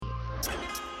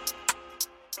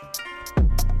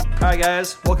Hi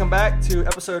guys, welcome back to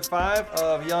episode 5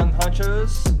 of Young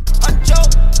Honchos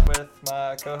with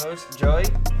my co-host Joey.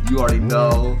 You already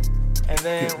know. And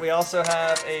then we also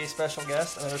have another special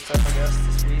guest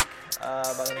this week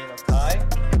by the name of Ty.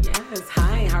 Yes,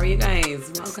 hi, how are you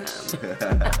guys? Welcome.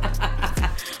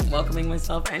 Welcoming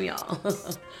myself and y'all.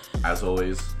 As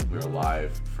always, we're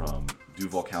live from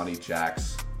Duval County,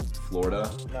 Jax, Florida.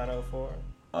 904.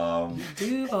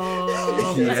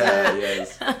 Duval.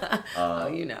 Yes.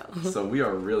 You know. So we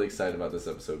are really excited about this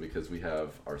episode because we have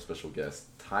our special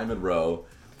guest, Ty Monro.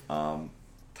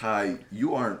 Ty,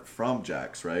 you aren't from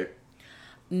Jax, right?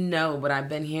 No, but I've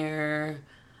been here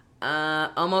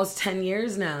almost 10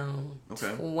 years now.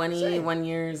 Okay. 21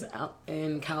 years out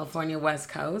in California, West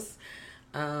Coast.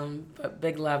 But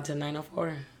big love to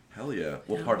 904. Hell yeah.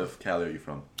 What part of Cali are you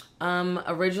from?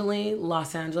 Originally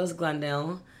Los Angeles,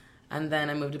 Glendale. And then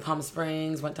I moved to Palm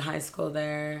Springs, went to high school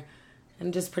there,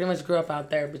 and just pretty much grew up out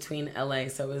there between LA.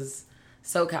 So it was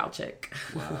SoCal chick.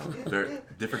 Wow. Very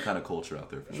different kind of culture out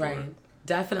there for sure. Right.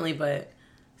 Definitely, but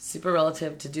super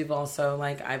relative to Duval. So,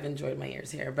 like, I've enjoyed my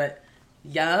years here. But,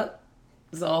 yup,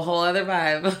 it's a whole other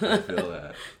vibe. I feel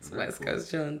that. It's West Coast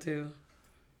chilling, too.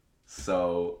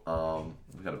 So,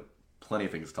 we got plenty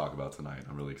of things to talk about tonight.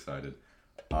 I'm really excited.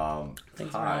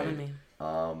 Thanks for having me.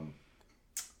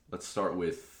 Let's start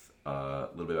with a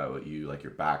little bit about you, like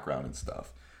your background and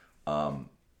stuff.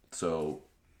 So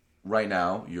right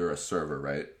now you're a server,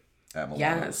 right? At Milano's.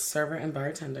 Yes, server and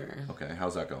bartender. Okay,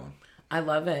 how's that going? I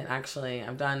love it, actually.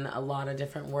 I've done a lot of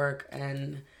different work,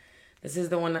 and this is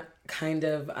the one kind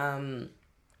of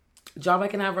job I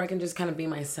can have where I can just kind of be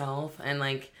myself and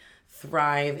like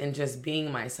thrive in just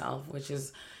being myself, which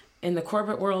is in the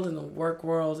corporate world, in the work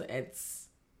world,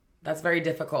 that's very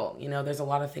difficult. You know, there's a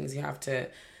lot of things you have to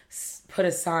put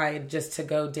aside just to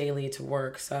go daily to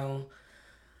work. So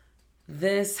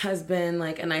this has been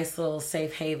like a nice little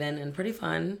safe haven and pretty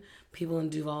fun. People in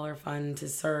Duval are fun to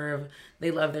serve. They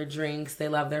love their drinks. They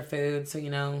love their food. So, you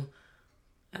know,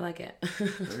 I like it.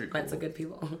 Very cool. Lots of good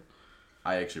people.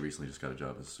 I actually recently just got a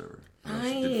job as a server.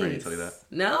 Nice. Did Franny tell you that?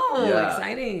 No, Yeah.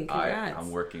 exciting. Congrats.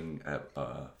 I'm working at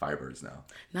Firebirds now.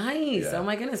 Nice. Yeah. Oh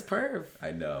my goodness, perf.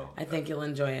 I know. I think you'll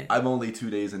enjoy it. I'm only 2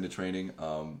 days into training,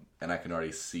 and I can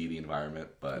already see the environment,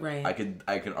 but Right. I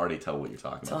can already tell what you're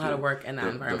talking Tell about. how to work in that The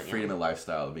environment. freedom and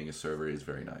lifestyle of being a server is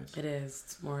very nice. It is.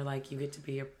 It's more like you get to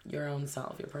be your own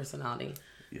self, your personality.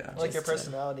 Yeah. Like your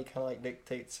personality kind of like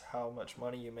dictates how much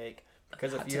money you make.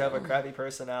 Because if Got you to. have a crappy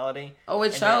personality, Oh, it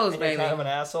and shows, you're baby. kind of an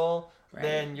asshole, Right.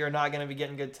 then you're not going to be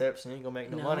getting good tips and you ain't going to make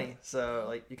no No. money. So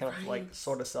like you kind of like Right.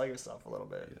 sort of sell yourself a little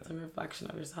bit. It's a reflection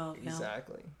of yourself. Yeah.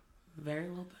 Exactly. Very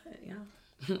little bit, yeah.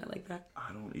 I like that.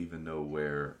 I don't even know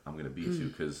where I'm gonna be to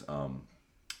because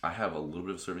I have a little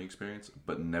bit of serving experience,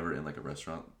 but never in like a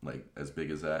restaurant like as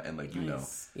big as that. And like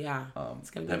Nice. Yeah.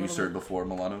 It's gonna be have a you little served bit. before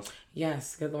Milano's?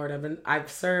 Yes, good Lord. I've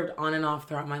served on and off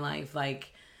throughout my life.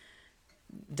 Like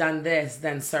done this,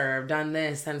 then served, done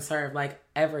this, then served, like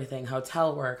everything.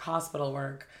 Hotel work, hospital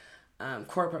work,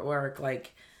 corporate work,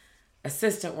 like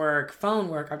assistant work, phone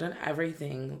work. I've done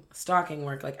everything. Stocking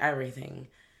work, like everything.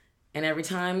 And every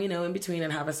time, you know, in between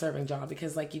I'd have a serving job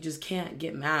because like you just can't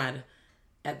get mad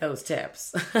at those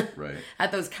tips. Right.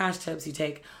 At those cash tips you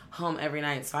take home every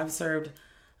night. So I've served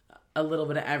a little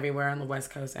bit of everywhere on the West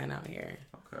Coast and out here.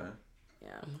 Okay.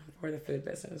 Yeah, we're the food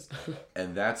business.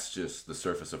 And that's just the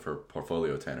surface of her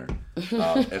portfolio, Tanner.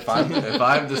 If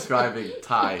I'm describing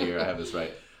Ty here, I have this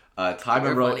right. Ty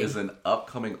Monro funny. is an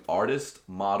upcoming artist,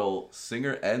 model,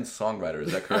 singer, and songwriter.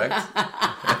 Is that correct?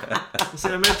 See,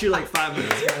 I met you like 5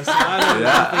 minutes ago, so I know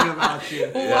nothing about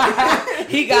you. Wow.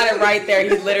 He got it right there.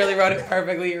 He literally wrote it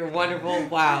perfectly. You're wonderful.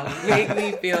 Wow. Make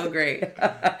me feel great.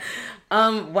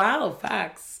 Wow,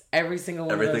 facts. Every single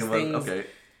one Everything of those things okay.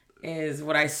 is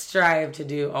what I strive to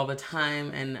do all the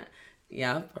time. And,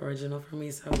 yep, original for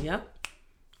me. So, yep.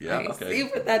 Yeah. Nice. Okay. You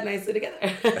put that nicely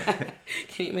together.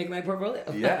 Can you make my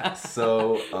portfolio? Yeah.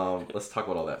 So let's talk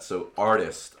about all that. So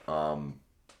artist,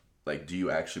 like, do you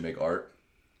actually make art?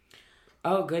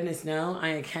 Oh, goodness, no.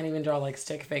 I can't even draw, like,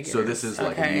 stick figures. So this is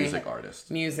like a Okay. music artist.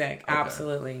 Music,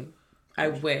 absolutely. I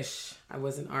wish I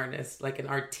was an artist, like an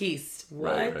artiste.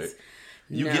 What? Right.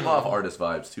 You No. give off artist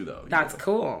vibes too, though. That's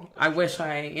cool. I wish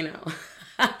I,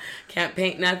 can't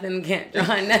paint nothing, can't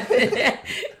draw nothing,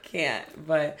 can't.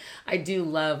 But I do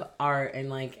love art and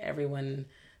like everyone,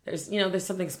 there's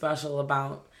something special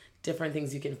about different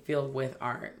things you can feel with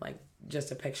art, like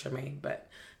just a picture made. But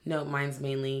no, mine's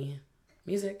mainly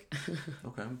music.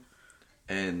 Okay.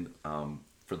 And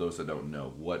for those that don't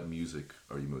know, what music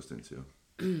are you most into?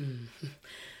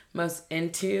 Most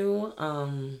into,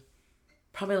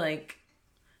 probably like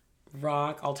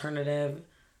rock, alternative,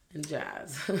 and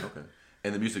jazz. Okay.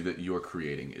 And the music that you're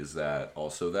creating, is that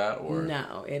also that, or?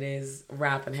 No, it is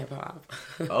rap and hip hop.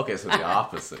 Okay, so the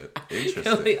opposite. Interesting.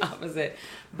 Totally opposite.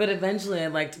 But eventually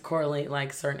I'd like to correlate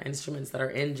like certain instruments that are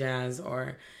in jazz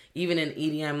or even in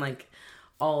EDM, like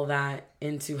all that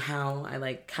into how I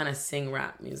like kind of sing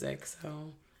rap music.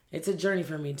 So it's a journey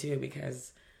for me too,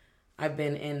 because I've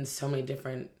been in so many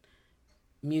different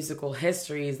musical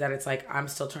histories that it's like I'm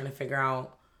still trying to figure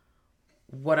out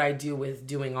what I do with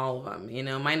doing all of them. You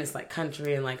know, mine is like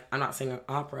country and like I'm not singing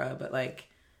opera, but like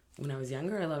when I was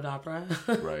younger, I loved opera.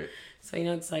 Right. So, you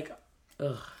know, it's like,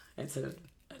 it's a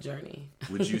journey.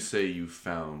 Would you say you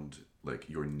found like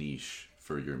your niche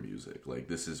for your music? Like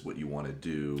this is what you want to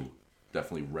do,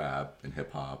 definitely rap and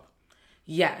hip hop.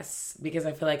 Yes, because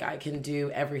I feel like I can do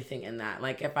everything in that.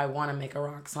 Like if I want to make a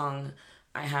rock song,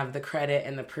 I have the credit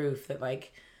and the proof that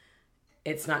like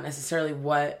it's not necessarily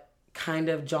what kind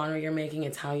of genre you're making,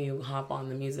 it's how you hop on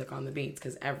the music, on the beats,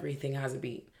 because everything has a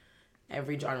beat.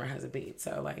 Every genre has a beat.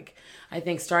 So like I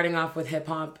think starting off with hip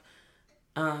hop,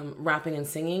 rapping and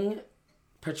singing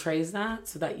portrays that,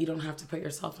 so that you don't have to put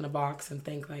yourself in a box and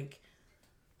think like,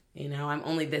 you know, I'm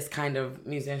only this kind of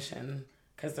musician,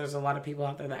 because there's a lot of people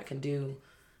out there that can do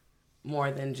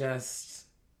more than just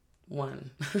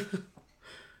one.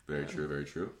 Very true, very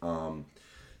true.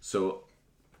 So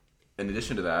in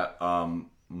addition to that,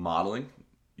 modeling,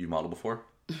 you modeled before?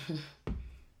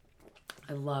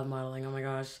 I love modeling. Oh my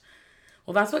gosh.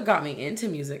 Well, that's what got me into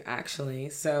music, actually.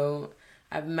 So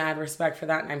I have mad respect for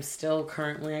that. And I'm still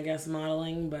currently, I guess,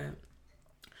 modeling, but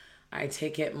I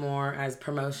take it more as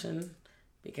promotion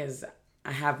because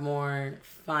I have more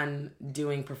fun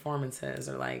doing performances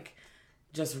or like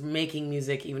just making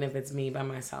music, even if it's me by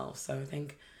myself. So I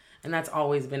think, and that's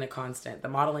always been a constant. The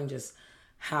modeling just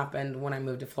happened when I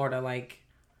moved to Florida, like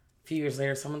a few years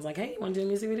later, someone's like, hey, you want to do a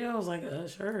music video? I was like,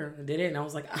 sure. I did it. And I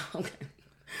was like, oh, okay.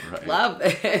 Right. Love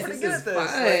this. This is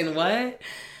fun. What?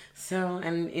 So,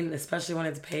 and especially when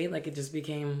it's paid, like it just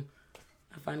became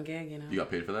a fun gig, you know? You got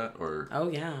paid for that? Or? Oh,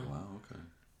 yeah. Wow, okay.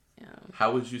 Yeah.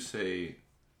 How would you say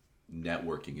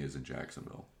networking is in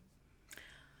Jacksonville?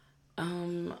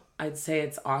 I'd say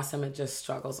it's awesome. It just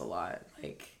struggles a lot.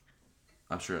 Like,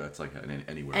 I'm sure that's like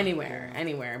anywhere.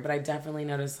 Anywhere. But I definitely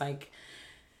noticed like,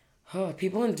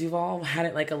 people in Duval had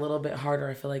it like a little bit harder,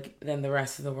 I feel like, than the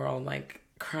rest of the world. Like,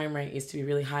 crime rate used to be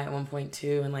really high at one point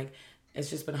too, and like it's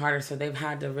just been harder. So they've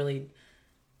had to really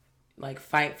like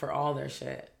fight for all their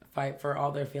shit, fight for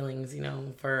all their feelings, you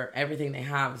know, for everything they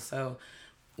have. So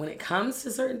when it comes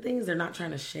to certain things, they're not trying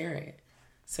to share it.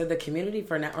 So the community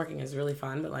for networking is really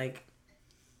fun, but like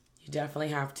you definitely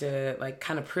have to like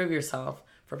kind of prove yourself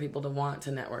for people to want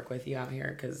to network with you out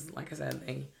here, because like I said,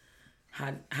 they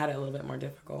had it a little bit more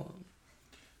difficult.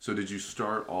 So did you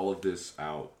start all of this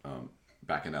out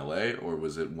back in LA, or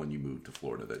was it when you moved to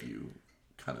Florida that you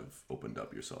kind of opened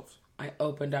up yourself? I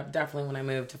opened up definitely when I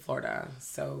moved to Florida.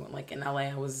 So like in LA,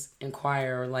 I was in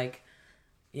choir or like,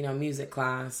 you know, music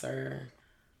class, or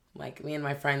like me and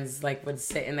my friends like would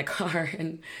sit in the car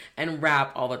and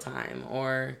rap all the time.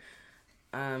 Or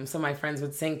some of my friends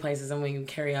would sing places and we would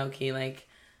karaoke. Like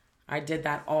I did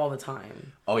that all the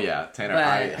time. Oh yeah, Tanner,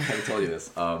 I told you this.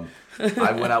 I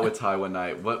went out with Ty one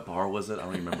night. What bar was it? I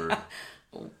don't remember.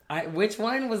 Which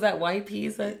one was that?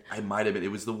 YP's? I might have been.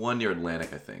 It was the one near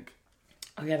Atlantic, I think.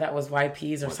 Oh yeah, that was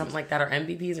YP's or something like that, or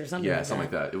MVP's or something. Yeah, like something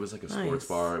that. like that. It was like a sports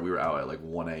bar. We were out at like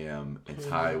 1 a.m. and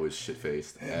Ty was shit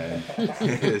faced, and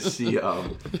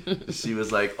she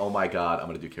was like, "Oh my god, I'm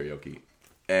gonna do karaoke,"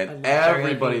 and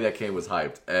everybody that came was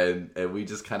hyped, and we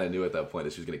just kind of knew at that point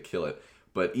that she was gonna kill it.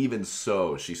 But even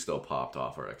so, she still popped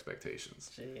off our expectations.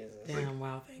 Jesus. Damn!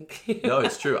 Wow, thank you. No,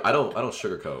 it's true. I don't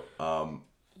sugarcoat.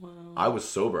 Wow. I was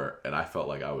sober and I felt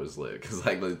like I was lit because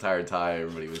like the entire time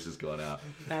everybody was just going out.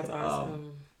 That's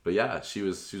awesome. But yeah, she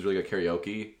was really good at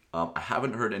karaoke. I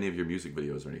haven't heard any of your music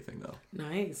videos or anything though.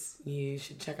 Nice. You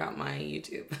should check out my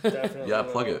YouTube. Definitely. Yeah,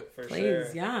 plug it. For Please,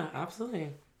 sure. Yeah, absolutely.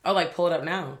 Oh, like pull it up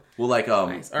now. Well, like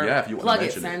nice. Yeah, if you plug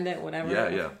it, send it, whatever.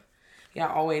 Yeah.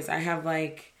 Yeah, always. I have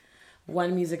like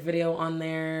one music video on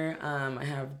there. I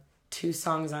have 2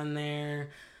 songs on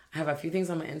there. I have a few things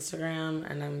on my Instagram,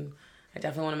 and I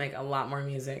definitely want to make a lot more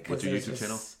music. What's your YouTube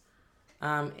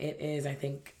channel? It is, I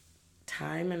think,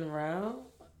 Ty Monro.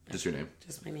 Just your name?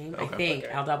 Just my name. Okay. I think.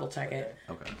 Okay. I'll double check it.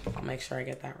 Okay. I'll make sure I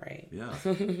get that right. Yeah.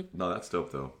 No, that's dope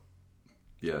though.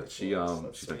 Yeah, she's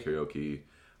done karaoke.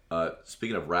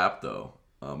 Speaking of rap though,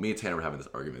 me and Tanner were having this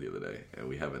argument the other day, and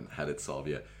we haven't had it solved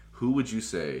yet. Who would you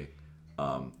say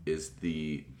is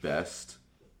the best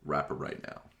rapper right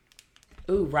now?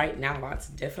 Ooh, right now, that's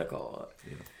difficult.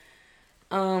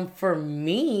 Yeah. For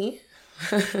me,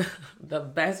 The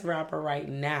best rapper right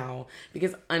now,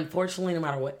 because unfortunately, no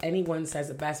matter what anyone says,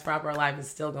 the best rapper alive is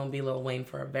still going to be Lil Wayne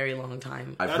for a very long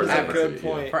time. I've That heard is that a good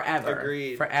point. Forever.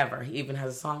 Agreed. Forever. He even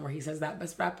has a song where he says that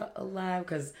best rapper alive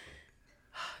because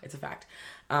it's a fact.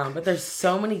 But there's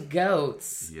so many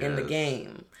GOATs in the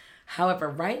game. However,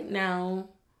 right now,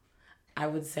 I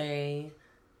would say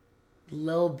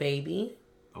Lil Baby.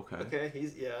 Okay.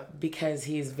 Because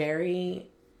he's very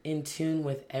in tune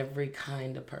with every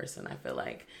kind of person, I feel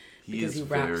like. Because he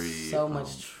raps so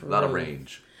much truth. A lot of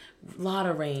range.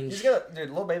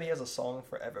 Lil Baby has a song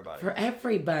for everybody. For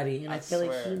everybody. And I feel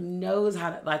like he knows how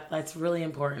to, like, that's really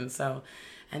important. So,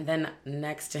 and then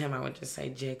next to him, I would just say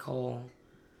J. Cole.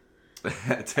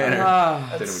 Tanner.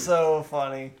 That's so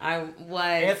funny.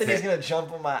 Anthony's gonna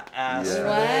jump on my ass.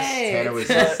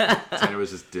 Yeah. Tanner was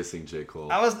just dissing J.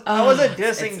 Cole. I wasn't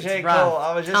dissing J. Cole.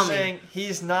 I was just saying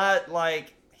he's not my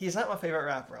favorite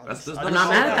rapper. I'm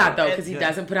not mad at that though, because he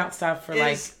doesn't put out stuff for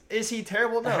Is he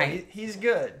terrible? No, he's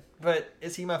good. But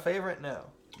is he my favorite? No.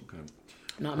 Okay.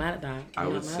 Not mad at that. I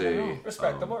would say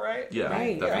respectable, right? Yeah,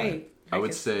 right, definitely. right. I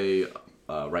would say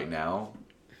right now,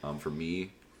 for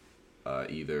me,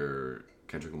 either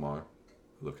Kendrick Lamar.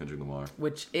 I love Kendrick Lamar.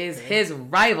 Which is his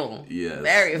rival. Yes.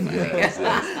 Very funny.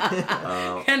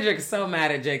 Yes. Kendrick's so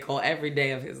mad at J. Cole every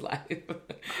day of his life.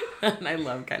 And I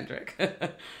love Kendrick. This is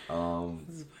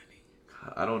funny.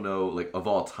 I don't know, like, of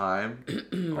all time,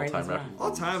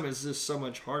 all time is just so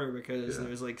much harder because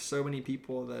there's like so many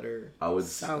people that are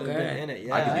so good in it.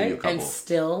 Yeah, I could give you a couple. and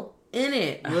still in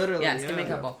it. Literally, yes. Give me a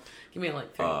couple. Give me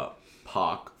like 3.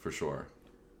 Pac for sure.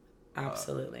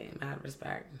 Absolutely, mad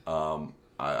respect.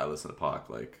 I listen to Pac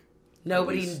like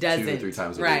nobody doesn't 2 or 3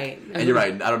 times a right. week. And you're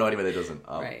right. I don't know anybody that doesn't.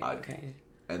 Right. Okay.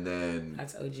 And then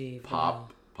that's OG.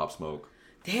 Pop Smoke.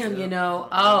 Damn,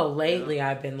 lately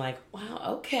I've been like,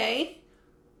 wow, okay.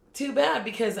 Too bad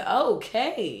because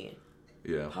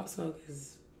Yeah. Pop Smoke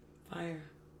is fire.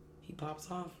 He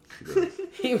pops off. He does.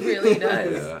 He really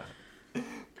does. Yeah.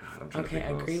 God, I'm trying to think I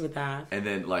of agree those. with that. And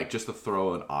then, like, just to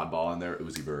throw an oddball in there,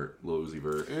 Lil Uzi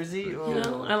Vert.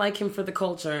 I like him for the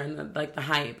culture and the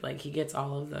hype. Like, he gets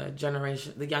all of the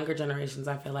younger generations,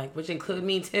 I feel like, which include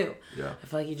me too. Yeah. I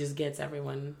feel like he just gets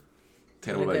everyone.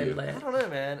 Tanner, what about you? I don't know,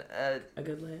 man. A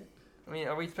good lit. I mean,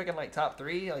 are we picking like top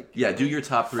 3? Like, yeah, do your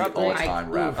top 3 all-time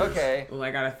rappers. Okay. Oh,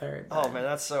 I got a third. Oh man,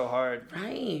 that's so hard.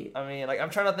 Right. I mean, like, I'm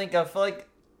trying to think. I feel like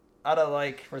out of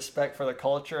like respect for the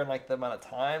culture and like the amount of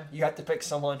time, you have to pick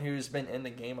someone who's been in the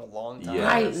game a long time. Yes.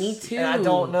 Right, me too. And I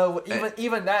don't know.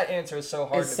 Even that answer is so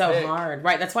hard. It's so pick. hard,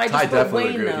 right? That's why I Ty just definitely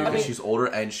Wayne agree with you though. because she's older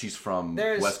and she's from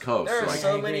West Coast. There are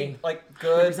so many like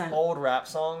good 100%. old rap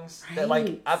songs that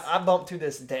like I bump to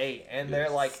this day, and they're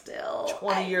like Still,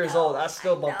 20 years old. I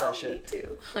still bump that shit. Me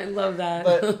too. I love that.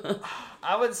 But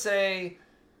I would say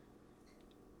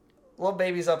Lil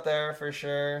Baby's up there for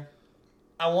sure.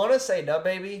 I want to say Dub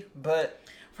Baby, but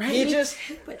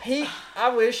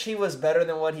I wish he was better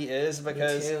than what he is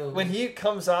because when he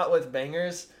comes out with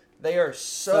bangers, they are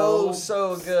so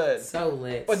good. So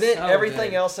lit. But then so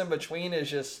everything good. else in between is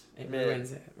just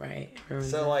ruins it, right?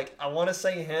 Like I want to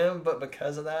say him, but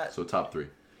because of that. So top 3.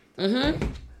 Mm-hmm.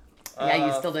 Yeah,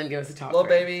 you still didn't give us a top 3. Lil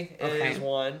Baby is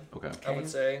one. Okay. I would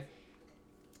say.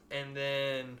 And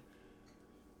then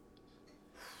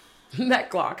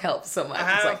that Glock helps so much.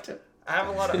 I have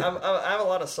a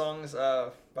lot of songs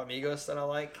by Migos that I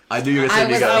like. I knew you were going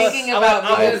to say I was Migos. thinking about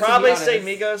I would Migos, probably say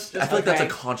Migos. I feel like that's a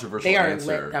controversial they are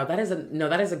answer. Lit, though.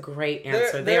 That is a great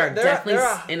answer. They are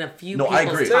definitely in a few. No, I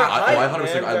agree. I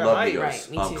 100%. I love Migos.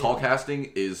 Right, me too. Call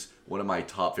Casting is one of my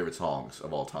top favorite songs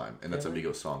of all time, and that's a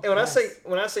Migos song. And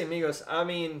when I say Migos, I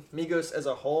mean Migos as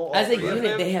a whole. As a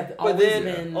unit, they have always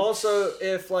been. Also,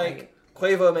 if like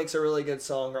Quavo makes a really good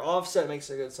song, or Offset makes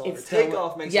a good song, or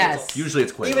Takeoff makes a good song. Usually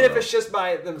it's Quavo. Even if it's just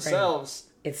by themselves.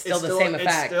 It's still the same effect.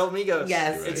 It's still Migos.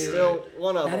 Yes. It's still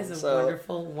one of them. That is a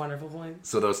wonderful, wonderful point.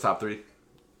 So those top 3?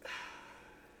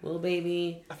 Lil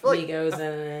Baby, like, Migos,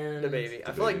 and... DaBaby.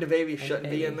 I feel like DaBaby shouldn't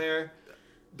be in there.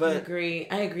 But I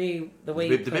agree. The way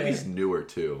DaBaby's newer,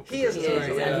 too. He is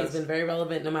newer, and he's been very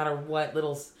relevant no matter what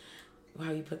little... Wow,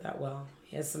 you put that well.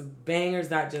 He has some bangers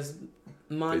that just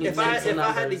monumental numbers. If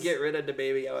I had to get rid of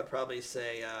DaBaby, I would probably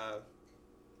say...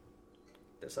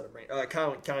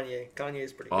 Kanye. Kanye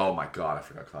is pretty good. Oh my god, I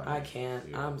forgot Kanye. I can't.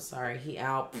 Yeah. I'm sorry. He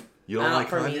out. You don't out like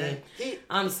for Kanye? Me.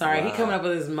 I'm sorry. He coming up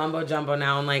with his mumbo jumbo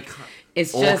now, and like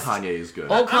it's old just Kanye is good.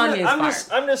 Old Kanye is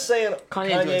fire. I'm just saying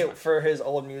Kanye for his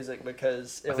old music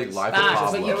because I think Life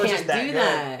but you can't do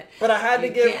that. But I had to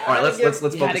give. All right, let's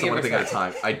focus on one thing at a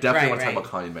time. I definitely want to talk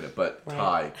about Kanye in a minute, but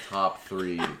Ty, top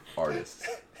 3 artists.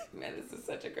 Man, this is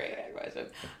such a great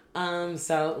question.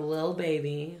 So Lil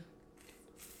Baby.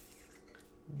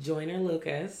 Joyner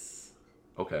Lucas.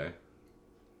 Okay.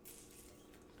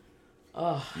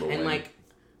 Oh, Lil and Wayne. like,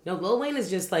 no, Lil Wayne is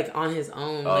just like on his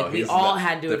own. Oh, Like we he's all a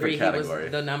had to different agree category. he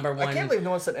was the number one. I can't believe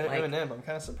no one said like, Eminem. I'm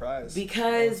kind of surprised.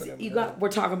 Because No one said you Eminem. we're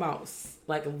talking about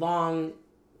like long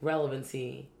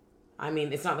relevancy. I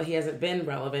mean, it's not that he hasn't been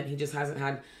relevant. He just hasn't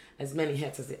had as many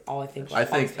hits as all I think. I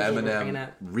think all these people were bringing Eminem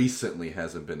up. recently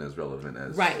hasn't been as relevant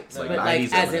as Right, like but like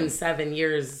 90s as Eminem. in 7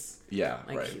 years. Yeah,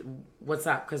 Like, right. what's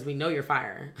up? Because we know you're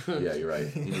fire. Yeah, you're right.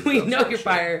 He needs to We drop know some you're shit.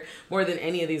 fire more than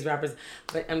any of these rappers.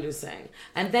 But I'm just saying.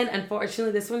 And then,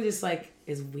 unfortunately, this one just like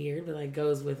is weird, but like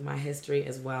goes with my history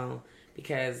as well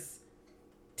because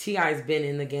T.I.'s been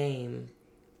in the game.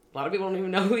 A lot of people don't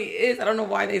even know who he is. I don't know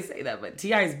why they say that, but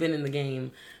T.I.'s been in the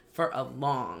game for a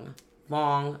long,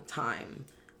 long time,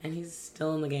 and he's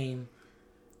still in the game.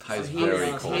 Ty's So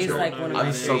very he's cultural. like one of I'm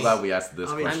my so favorites. glad we asked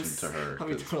this I mean, question I'm to her. I'll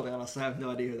be 'cause totally honest. I have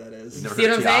no idea who that is. You've never See what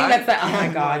I'm heard saying? T.I.? That's the, oh I my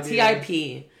have no god, idea.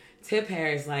 TIP. Tip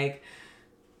Harris, like,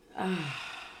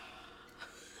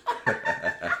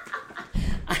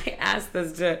 I asked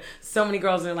this to so many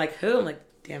girls and they're like, who? I'm like,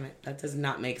 damn it, that does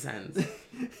not make sense.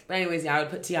 But anyways, yeah, I would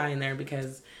put T.I. in there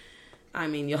because, I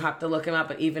mean, you'll have to look him up,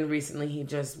 but even recently he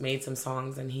just made some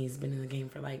songs and he's been in the game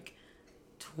for like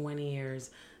 20 years.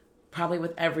 Probably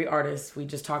with every artist we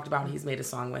just talked about, he's made a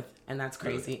song with, and that's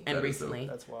crazy. That And is dope. recently,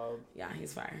 That's wild. yeah,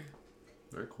 he's fire.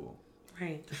 Very cool.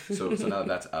 Right. So now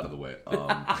that's out of the way.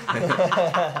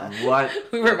 What?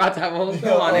 We were about to have a whole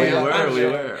show on Oh, it. yeah. We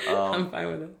were. I'm fine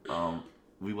with it.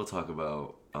 We will talk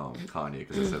about Kanye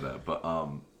because I said that. But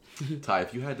Ty,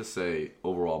 if you had to say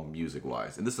overall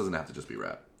music-wise, and this doesn't have to just be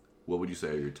rap, what would you say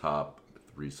are your top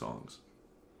 3 songs?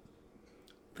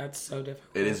 That's so difficult.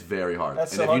 It is very hard.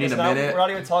 That's and so if hard. you need a It's not- minute, We're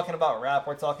not even talking about rap.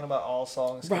 We're talking about all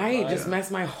songs. Right, combined. just messed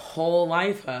my whole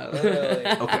life up. Literally.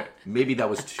 okay, maybe that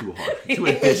was too hard, too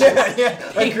ambitious.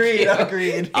 yeah, agreed. you.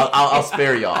 Agreed. I'll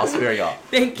spare y'all.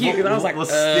 Thank you. 'Cause I was like, we'll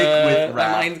stick with my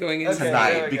rap mind's going into Okay.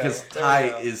 tonight there we because go. There Ty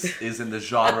we go. is in the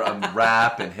genre of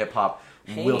rap and hip hop.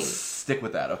 Hey. We'll stick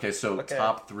with that. Okay, so Okay.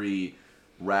 top 3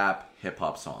 rap hip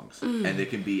hop songs, and it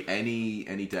can be any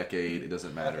decade. It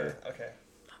doesn't matter. Okay.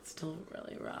 That's still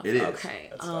really rough. It is. Okay.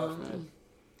 That's tough, man.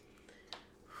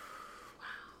 Wow.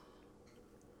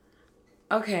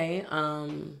 Okay.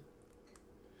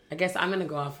 I guess I'm gonna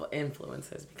go off of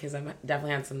influences because I've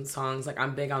definitely had some songs. Like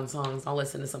I'm big on songs. I'll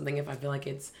listen to something if I feel like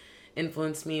it's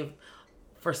influenced me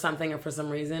for something or for some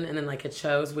reason, and then like it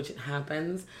shows, which it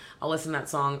happens. I'll listen to that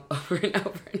song over and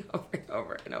over and over and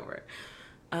over and over.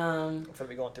 I'm gonna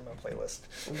be going through my playlist.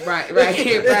 Right.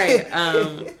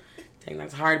 Dang,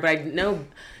 that's hard. But I know.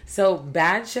 So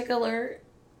Bad Chick Alert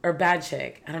or Bad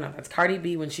Chick. I don't know. That's Cardi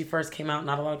B when she first came out.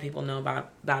 Not a lot of people know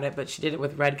about it, but she did it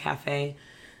with Red Cafe.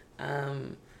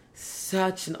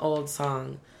 Such an old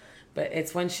song, but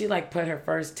it's when she like put her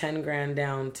first 10 grand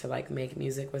down to like make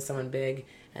music with someone big,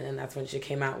 and then that's when she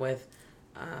came out with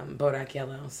Bodak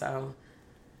Yellow. So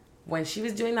when she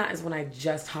was doing that is when I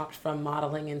just hopped from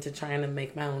modeling into trying to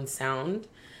make my own sound,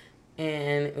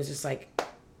 and it was just like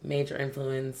major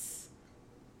influence,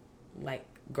 like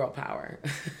girl power.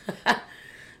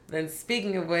 Then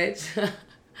speaking of which,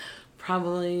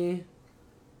 probably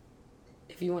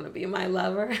If You Want to Be My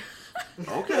Lover.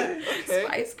 Okay.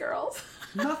 Spice Girls.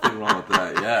 Nothing wrong with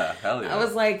that. Yeah, hell yeah. I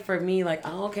was like, for me, like,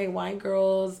 oh, okay, white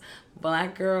girls,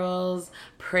 black girls,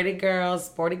 pretty girls,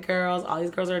 sporty girls. All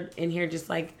these girls are in here just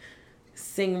like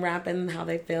sing, rapping how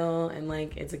they feel, and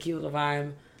like it's a cute little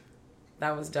vibe.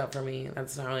 That was dope for me.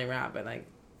 That's not really rap, but like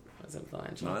it was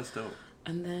influential. No, that's dope.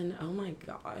 And then, oh my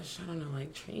gosh, I don't know,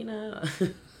 like Trina.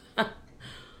 A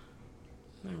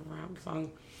rap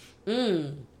song.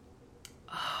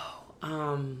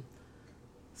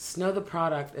 Snow the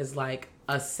Product is like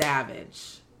a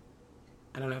savage.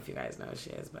 I don't know if you guys know who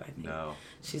she is, but I think No.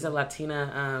 she's a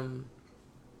Latina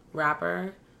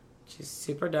rapper. She's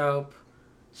super dope.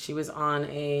 She was on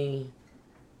a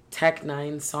Tech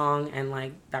Nine song, and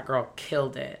like that girl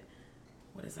killed it.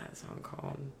 What is that song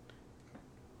called?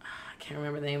 I can't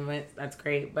remember the name of it. That's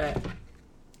great, but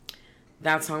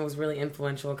that song was really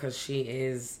influential because she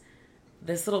is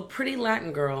this little pretty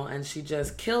Latin girl, and she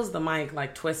just kills the mic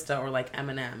like Twista or like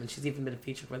Eminem, and she's even been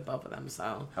featured with both of them.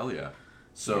 So Hell yeah.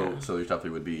 So Yeah. so your top 3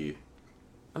 would be,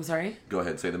 I'm sorry. go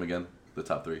ahead, say them again. The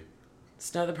top 3.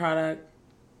 Snow the Product,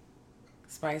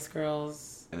 Spice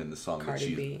Girls, And then the song Cardi that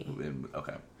she's B. in.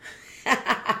 Okay.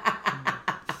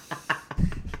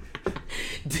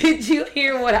 Did you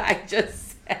hear what I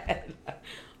just said?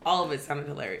 All of it sounded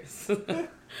hilarious.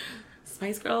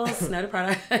 Spice Girls, Snow the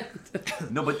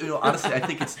Product. No, but honestly, I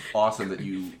think it's awesome that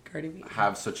you Cardi B.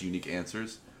 have such unique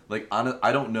answers. Like,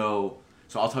 I don't know.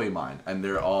 So I'll tell you mine, and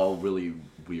they're all really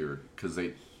weird because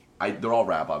they're all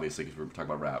rap, obviously, because we're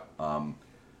talking about rap.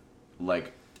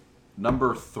 Like,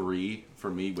 number 3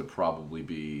 for me would probably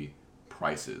be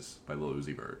Prices by Lil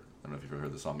Uzi Vert. I don't know if you've ever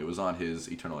heard the song. It was on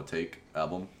his Eternal Atake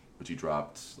album, which he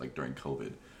dropped like during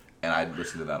COVID. And I'd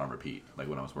listen to that on repeat, like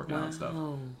when I was working out and stuff.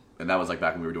 And that was like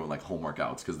back when we were doing like home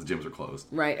workouts because the gyms were closed.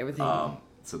 Right, everything.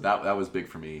 So that was big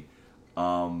for me.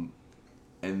 And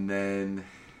then,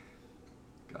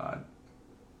 God,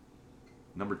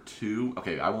 number 2.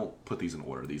 Okay, I won't put these in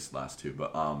order, these last 2,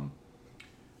 but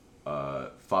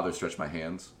Father Stretch My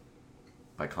Hands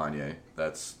by Kanye.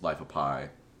 That's Life of Pi. I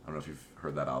don't know if you've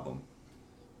heard that album.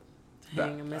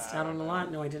 Dang, I missed out on a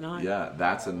lot. No, I did not. Yeah,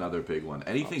 that's another big one.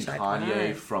 Anything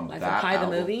Kanye from Life that of Pi, album.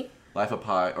 the movie? Life of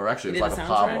Pi, or actually, it's He Life did of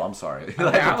the Pablo. soundtrack? I'm sorry.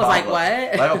 Okay, I was like,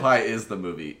 what? Life of Pi is the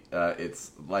movie.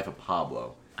 It's Life of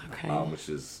Pablo, Okay. which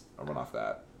is a run off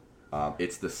that.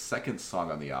 It's the second song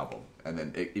on the album, and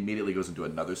then it immediately goes into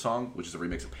another song, which is a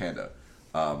remix of Panda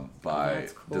by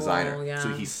that's cool, Designer. yeah. So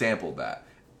he sampled that.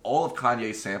 All of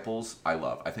Kanye's samples, I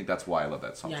love. I think that's why I love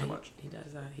that song Yeah, so much. he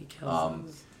does that. He kills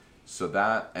those. So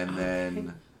that, and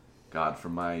then, God, for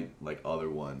my like other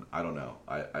one, I don't know.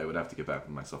 I would have to get back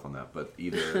with myself on that. But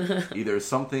either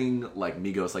something like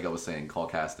Migos, like I was saying, Call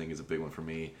Casting is a big one for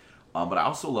me. But I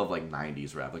also love like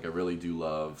 90s rap. Like I really do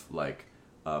love like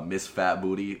Miss Fat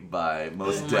Booty by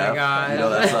Mos Def. My God. You know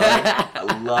that song?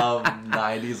 I love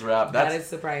 90s rap. That is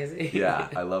surprising. Yeah,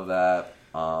 I love that.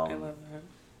 I love that.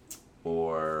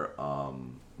 Or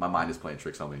My Mind Is Playing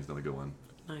Tricks on Me is another good one.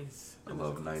 Nice. I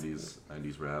love 90s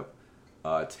rap.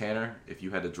 Tanner, if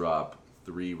you had to drop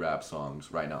 3 rap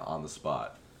songs right now on the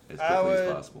spot as quickly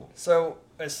as possible. So,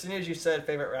 as soon as you said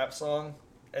favorite rap song,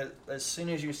 as soon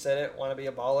as you said it, Want to Be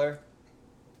a Baller.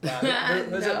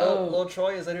 Who's it? Lil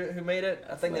Troy? Is that who made it?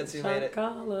 I think that's who made it.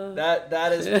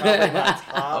 That is probably my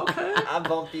top. Okay. I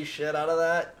bumped the shit out of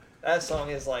that. That song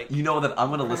is like... You know that I'm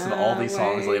going to listen to all these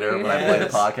songs later when I play the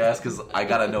podcast because I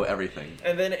got to know everything.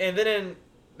 And then in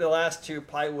the last 2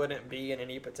 probably wouldn't be in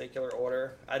any particular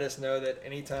order. I just know that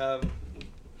anytime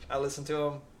I listen to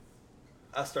them,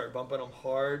 I start bumping them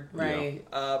hard. Right.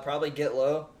 Probably Get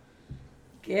Low.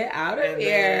 Get out of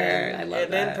here. I love that.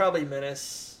 And then probably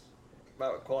Menace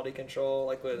about quality control,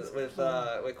 like with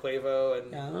Quavo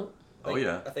and... Yeah. Oh,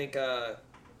 yeah. I think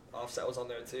Offset was on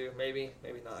there too. Maybe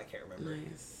not. I can't remember.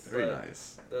 Nice. Very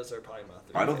nice. Those are probably my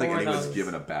 3. I don't think Or anyone's those.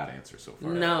 given a bad answer so far.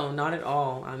 No, not at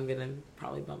all. I'm going to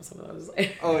probably bump some of those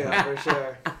later. Oh, yeah, for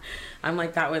sure. I'm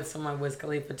like that with some of my Wiz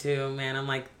Khalifa too, man. I'm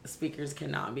like, the speakers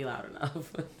cannot be loud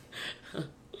enough.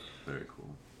 Very cool.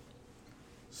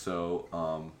 So,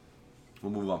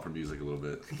 we'll move on from music a little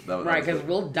bit. Right, because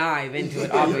we'll dive into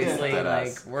it, obviously.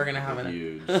 Deadass. We're going to have a a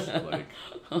huge,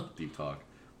 deep talk.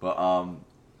 But,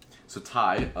 so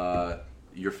Ty,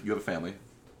 you have a family.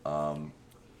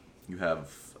 You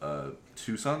have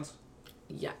 2 sons?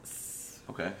 Yes.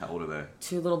 Okay, how old are they?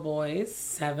 2 little boys,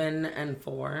 7 and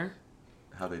 4.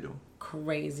 How they doing?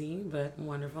 Crazy, but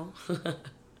wonderful.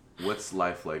 What's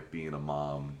life like being a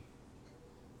mom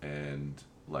and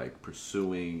like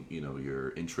pursuing,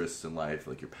 your interests in life,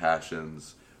 like your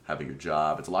passions, having your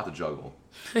job? It's a lot to juggle.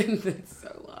 It's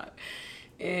a lot.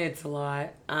 It's a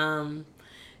lot.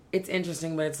 It's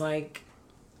interesting, but it's like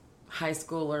high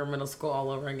school or middle school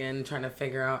all over again, trying to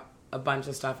figure out a bunch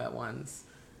of stuff at once.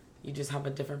 You just have a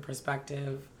different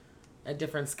perspective, a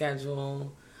different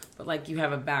schedule, but like you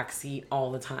have a backseat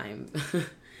all the time.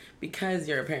 Because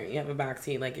you're a parent, you have a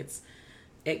backseat. Like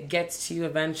it gets to you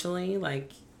eventually.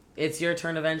 Like it's your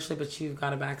turn eventually, but you've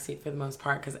got a backseat for the most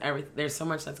part because there's so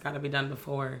much that's got to be done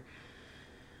before.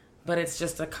 But it's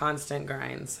just a constant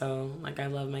grind. So like I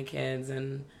love my kids,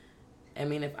 and I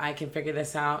mean if I can figure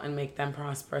this out and make them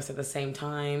prosperous at the same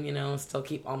time, still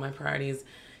keep all my priorities,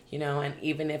 and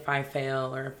even if I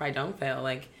fail or if I don't fail,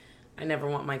 like I never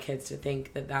want my kids to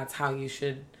think that that's how you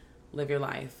should live your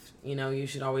life. You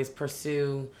should always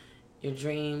pursue your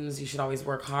dreams. You should always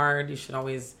work hard. You should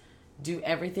always do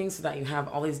everything so that you have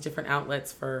all these different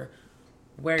outlets for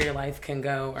where your life can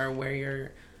go or where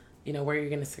you're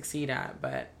going to succeed at.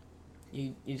 But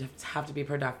you just have to be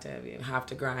productive. You have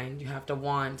to grind. You have to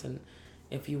want. And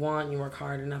if you want, you work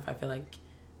hard enough, I feel like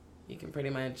you can pretty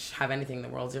much have anything. The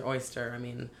world's your oyster. I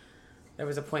mean, there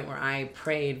was a point where I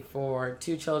prayed for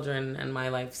 2 children in my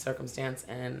life circumstance,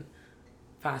 and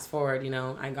fast forward,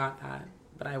 I got that,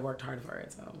 but I worked hard for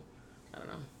it, so I don't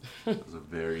know. That was a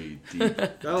very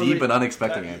deep and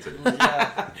unexpected answer.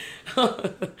 Yeah.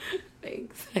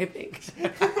 Thanks, I think.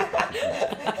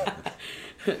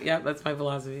 Yeah, that's my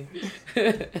philosophy.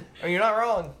 You're not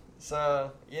wrong.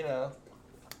 So,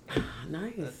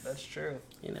 Nice. that's true.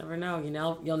 You never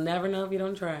know. You'll never know if you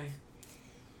don't try.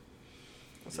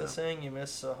 What's that saying? You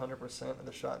miss 100% of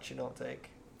the shots you don't take.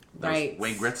 Right.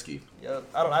 Wayne Gretzky. Yeah,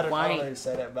 I don't know who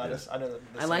said it, but I know that.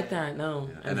 I like that. No.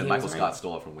 Yeah. And then Michael Scott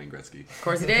stole it from Wayne Gretzky. Of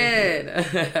course he did.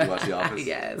 You watch The Office?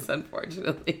 Yes,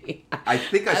 unfortunately. I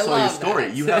think I saw your story.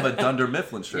 That. You have a Dunder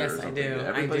Mifflin shirt. Yes, or something. I do.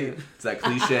 Everybody, I do. It's that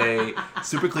cliche,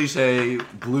 super cliche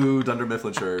blue Dunder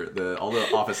Mifflin shirt that all the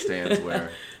office stands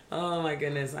wear. Oh my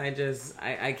goodness,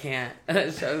 I can't.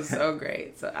 That show's so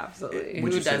great. So absolutely.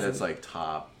 Would you say that's like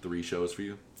top 3 shows for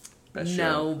you? Best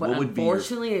no, show? But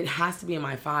unfortunately it has to be in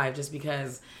my 5 just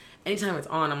because anytime it's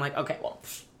on, I'm like, okay, well,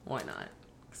 why not?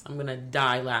 Because I'm going to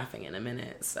die laughing in a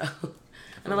minute. So,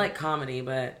 and I like comedy,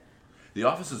 but... The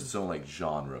Office is its own like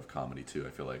genre of comedy too,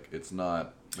 I feel like. It's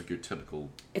not like your typical...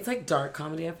 It's like dark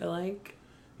comedy, I feel like.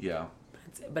 Yeah.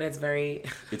 But it's very...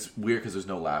 It's weird because there's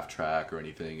no laugh track or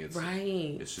anything. It's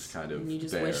right. It's just kind of You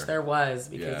just bare. wish there was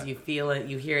because you feel it,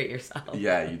 you hear it yourself.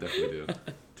 Yeah, you definitely do.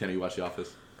 Tanner, you watch The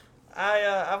Office?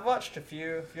 I've watched a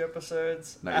few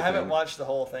episodes. I haven't watched the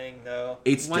whole thing though.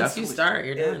 It's once you start,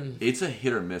 you're done. It's a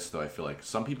hit or miss though. I feel like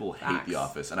some people hate The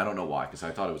Office, and I don't know why because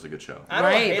I thought it was a good show.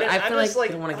 Right, but I feel like they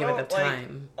don't want to give it the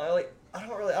time. I don't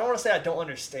want to say I don't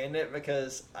understand it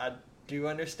because I do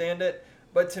understand it,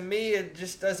 but to me it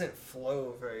just doesn't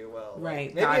flow very well.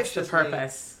 Right, maybe that's it's just the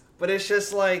purpose. But it's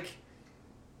just like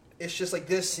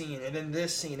this scene and then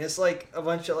this scene. It's like a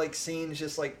bunch of like scenes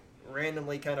just like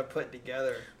randomly kind of put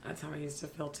together. That's how I used to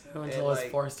feel too until I was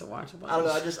forced to watch a bunch. I don't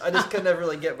know. I just could never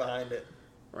really get behind it.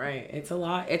 Right. It's a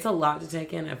lot. It's a lot to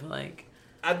take in. I feel like.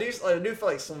 I do feel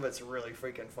like some of it's really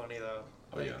freaking funny though.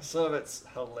 Like, yeah. Some of it's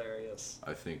hilarious.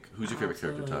 I think. Who's your favorite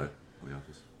character, Ty, on The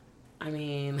Office? I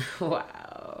mean,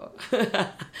 wow.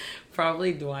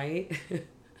 Probably Dwight.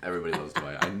 Everybody loves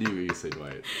Dwight. I knew you would say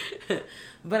Dwight.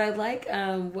 But I like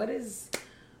what is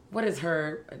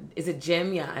her? Is it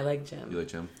Jim? Yeah, I like Jim. You like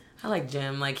Jim? I like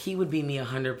Jim. Like, he would be me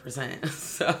 100%.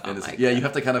 So you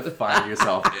have to kind of find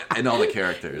yourself in all the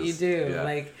characters. You do. Yeah.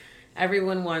 Like,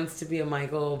 everyone wants to be a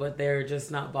Michael, but they're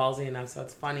just not ballsy enough. So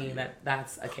it's funny that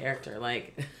that's a character.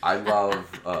 Like, I love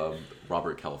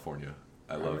Robert California.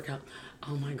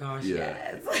 Oh my gosh,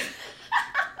 yeah. yes.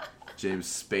 James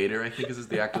Spader, I think, is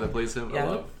the actor that plays him.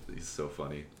 Yeah. He's so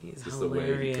funny. He's just hilarious.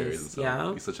 the way he carries himself.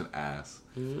 Yeah. He's such an ass.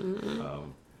 Mm-hmm.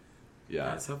 Yeah.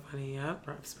 That's so funny, yeah.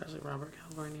 Especially Robert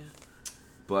California.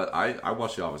 But I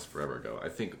watched The Office forever ago. I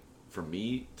think, for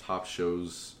me, top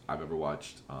shows I've ever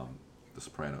watched, The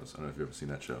Sopranos. I don't know if you've ever seen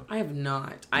that show. I have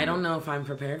not. I don't know if I'm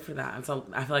prepared for that. So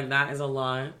I feel like that is a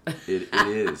lot. It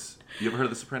is. You ever heard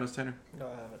of The Sopranos, Tanner? No, I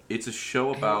haven't. It's a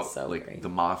show about great. the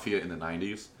mafia in the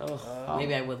 90s. Oh,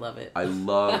 maybe I would love it. I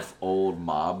love old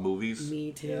mob movies.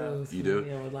 Me too. Yeah. You do?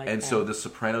 I would like and that. so The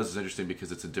Sopranos is interesting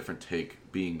because it's a different take,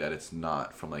 being that it's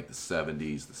not from like the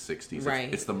 70s, the 60s.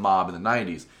 Right. It's the mob in the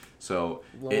 90s. So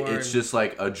it's just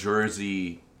like a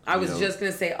Jersey... I was just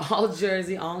going to say all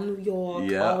Jersey, all New York,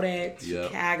 all that,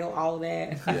 Chicago, all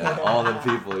that. Yeah, all them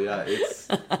people, yeah.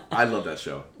 I love that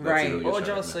show. That's right. Really what would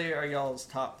y'all say are y'all's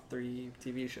top 3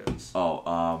 TV shows?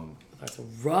 That's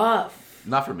rough.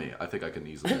 Not for me. I think I can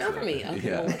easily Not for me. Okay,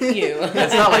 yeah. well, you.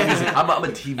 It's not like music. I'm a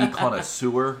TV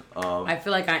connoisseur. I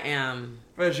feel like I am.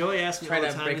 But Joey asks me all the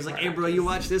time, he's like, hey bro, you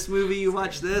watch this movie, you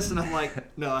watch this? And I'm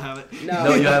like, no, I haven't.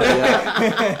 No, you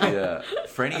haven't, yeah.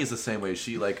 Franny is the same way.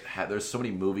 She there's so many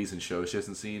movies and shows she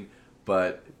hasn't seen,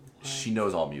 but she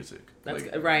knows all music. That's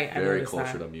like, right. Very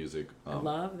cultured on music. I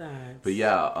love that. But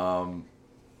yeah,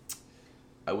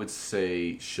 I would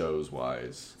say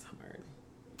shows-wise,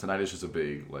 tonight is just a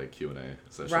big like Q&A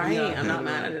session. Right, I'm not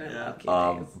mad at it.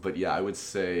 Yeah. But yeah, I would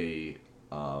say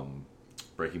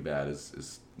Breaking Bad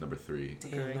is number 3.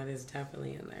 Damn, that is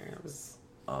definitely in there. It was.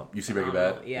 You see Breaking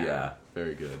Bad? Yeah,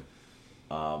 very good.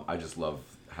 I just love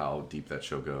how deep that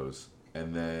show goes.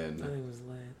 And then I think it was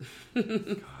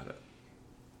lit. God,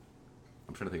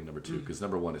 I'm trying to think of number 2 because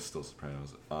number 1 is still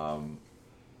Sopranos.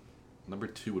 Number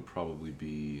 2 would probably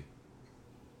be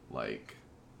like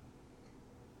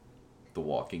The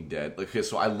Walking Dead. Like, okay,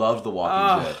 so I loved The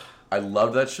Walking Dead. I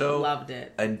loved that show. Loved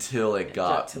it until it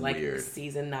got to like weird.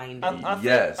 Season 90.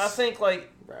 I think like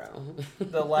bro,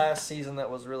 the last season that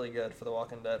was really good for The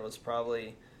Walking Dead was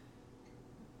probably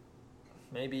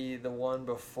maybe the one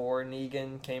before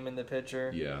Negan came in the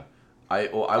picture. Yeah. I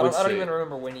don't even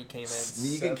remember when he came in.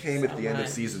 Negan came at the end of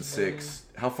season 6.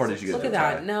 How far did you get? Look at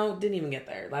that. No, didn't even get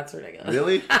there. That's ridiculous.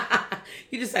 Really?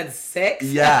 You just said 6?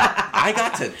 Yeah. I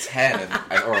got to 10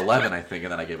 or 11, I think,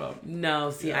 and then I gave up.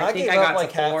 No, see, I think gave I got up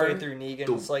like to 4. halfway through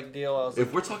Negan's deal. I was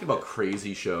if we're talking about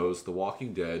crazy shows, The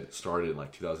Walking Dead started in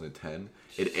like 2010.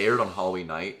 It aired on Halloween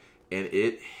night, and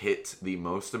it hit the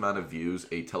most amount of views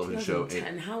a television show.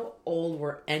 And how old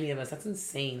were any of us? That's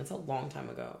insane. That's a long time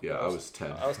ago. Yeah, I was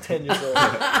 10. I was 10 years old.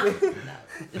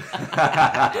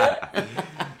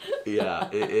 Yeah,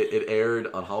 it aired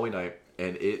on Halloween night,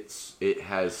 and it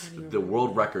has the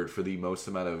world record for the most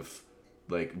amount of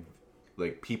like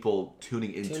people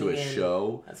tuning into a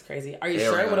show. That's crazy. Are you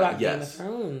sure? What about Game of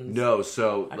Thrones? No,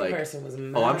 so Our like comparison was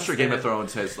I'm sure Game of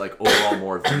Thrones has like overall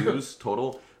more views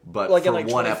total, but like for like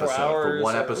one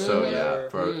episode,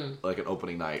 for like an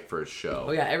opening night for a show.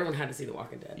 Oh yeah, everyone had to see The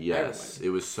Walking Dead. Yes, it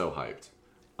was so hyped.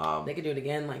 They could do it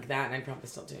again like that, and I'd probably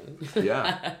still tune.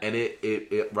 Yeah, and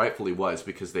it rightfully was,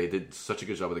 because they did such a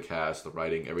good job with the cast, the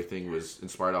writing, everything was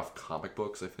inspired off comic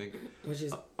books, I think. Which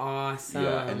is awesome.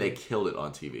 Yeah, and they killed it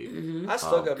on TV. Mm-hmm. I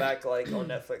still go back like on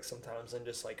Netflix sometimes and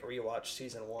just like rewatch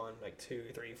season 1, like 2,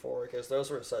 3, 4, because those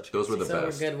were such. Those were the best.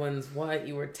 Those were good ones. What?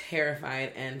 You were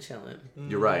terrified and chilling.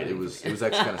 You're right. It was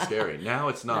actually kind of scary. Now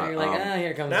it's not. Now you're like,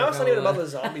 here comes. Now it's not even about the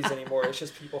zombies anymore. It's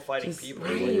just people fighting people.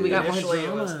 Right, we got more Initially,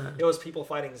 drama. it was people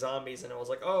fighting zombies, and it was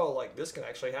like, oh, like this can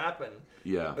actually happen.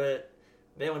 Yeah. But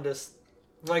then when just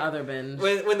like other binge.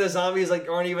 when the zombies like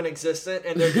aren't even existent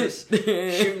and they're just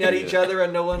shooting at each other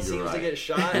and no one seems to get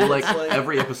shot. Well, like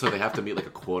every episode they have to meet like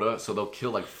a quota, so they'll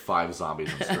kill like 5 zombies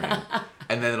on screen,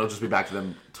 and then it'll just be back to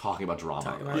them talking about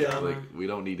drama. Like we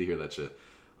don't need to hear that shit.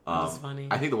 That's funny.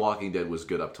 I think The Walking Dead was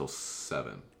good up till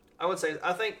 7. I would say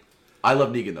I think I love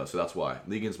Negan though, so that's why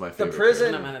Negan's my favorite.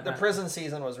 The prison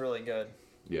season was really good.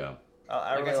 Yeah.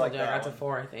 I really like that. I got to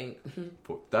 4, I think.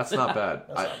 That's not bad.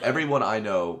 Not bad. Everyone I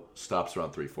know stops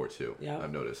around 3, 4, 2. Yeah.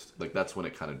 I've noticed. Like that's when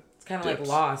it kind of. It's kind of like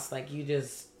Lost. Like you're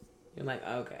like,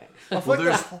 okay. Well,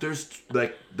 there's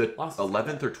like the Lost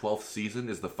 11th or 12th season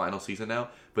is the final season now,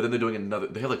 but then they're doing another.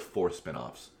 They have like 4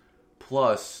 spin-offs.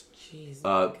 Plus,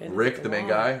 Rick, the main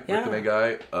guy,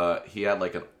 he had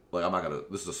like I'm not gonna.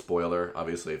 This is a spoiler,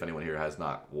 obviously. If anyone here has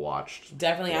not watched,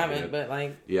 definitely haven't. But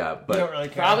like, yeah, but don't really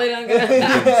care. probably don't you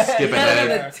can skip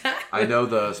ahead. Time. I know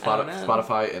the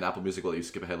Spotify and Apple Music will let you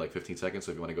skip ahead like 15 seconds.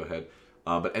 So if you want to go ahead,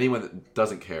 but anyone that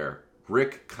doesn't care,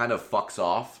 Rick kind of fucks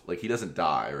off. Like he doesn't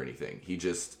die or anything. He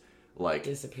just like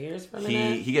disappears for a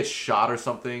minute. He gets shot or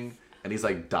something, and he's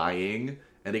like dying,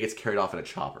 and he gets carried off in a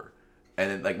chopper, and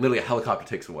then like literally a helicopter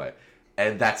takes him away.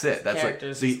 And that's it. That's like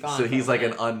so he's like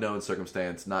an unknown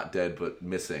circumstance, not dead but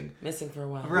missing. Missing for a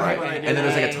while. Right. And then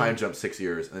there's like a time jump 6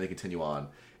 years, and then they continue on,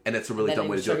 and it's a really dumb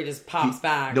way to do it. He just pops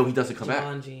back. No, he doesn't come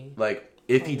back. Like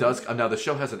if he does, now the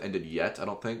show hasn't ended yet. I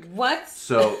don't think. What?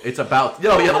 So it's about The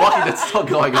Walking Dead's still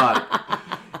going on.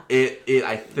 It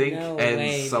I think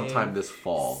ends sometime this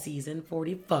fall. Season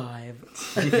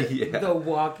 45. Yeah. The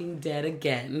Walking Dead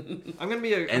again. I'm gonna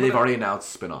be and they've already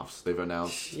announced spin-offs. They've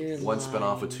announced You're one lying.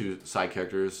 spin-off with 2 side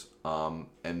characters, and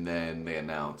then they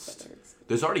announced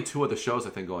there's already 2 other shows I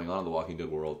think going on in the Walking Dead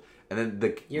world. And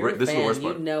then You're a this fan. is the worst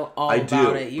part. You know all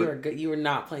about it. You are good. You are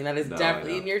not playing. That is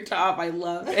definitely in your top. I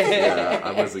love it. Yeah,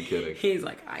 I wasn't kidding. He's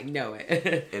like, I know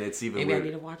it. And it's even Maybe weird. I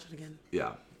need to watch it again.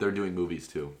 Yeah, they're doing movies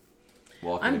too.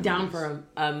 I'm down for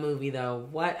a movie though.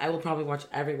 I will probably watch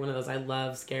every one of those. I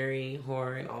love scary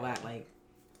horror and all that. Like,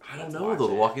 I don't know though.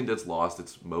 The Walking Dead's lost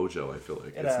its mojo. I feel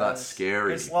like it's not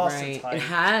scary. It's lost its hype. It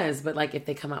has, but like if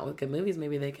they come out with good movies,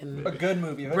 maybe they can a good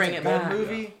movie. If bring it's it a good back.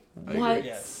 movie, What?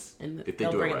 Yes. And if they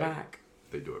they'll do bring it right, back.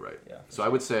 They do it right. Yeah. So I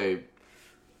would say,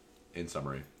 in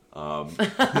summary, Walking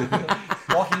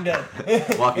Dead.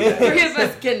 Walking Dead. Three of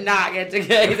us cannot get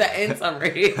together. In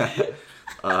summary.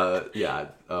 What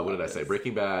did I say?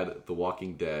 Breaking Bad, The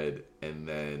Walking Dead, and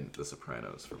then The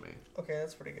Sopranos for me. Okay,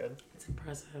 that's pretty good. It's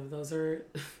impressive. Those are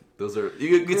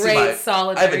you can see great,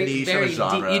 solid. I have a niche, very of a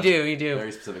genre. You do.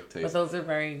 Very specific taste. But those are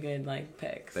very good, like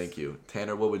picks. Thank you,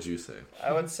 Tanner. What would you say?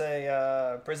 I would say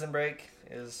Prison Break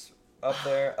is up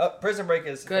there. Prison Break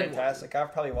is fantastic.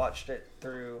 I've probably watched it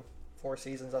through 4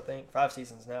 seasons, I think 5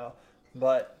 seasons now,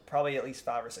 but probably at least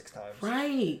 5 or 6 times.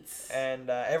 Right. And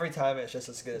every time it's just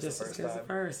as good as the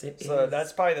first time. So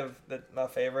that's probably my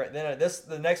favorite. Then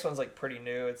the next one's like pretty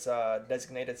new. It's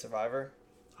Designated Survivor.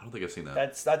 I don't think I've seen that.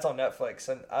 That's on Netflix,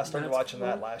 and I started watching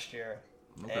that last year,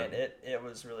 and it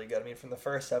was really good. I mean, from the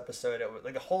first episode, it was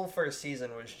like the whole first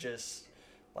season was just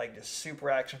super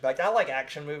action packed. I like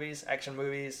action movies,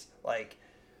 like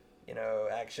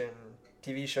action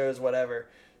TV shows, whatever.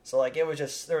 So like it was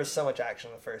just there was so much action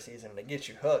in the first season, and it gets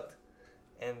you hooked.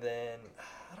 And then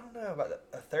I don't know about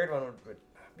a third one would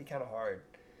be kind of hard.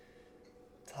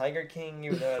 Tiger King,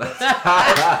 that's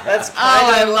kind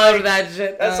I love that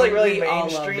shit. That's like really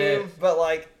mainstream, but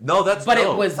like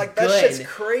it was like good. That shit's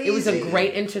crazy. It was a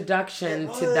great introduction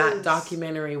to that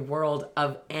documentary world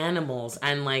of animals,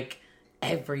 and like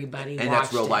everybody and watched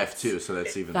that's real it. life too. So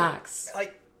that's even facts.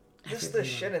 Like just the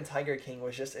shit in Tiger King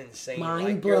was just insane.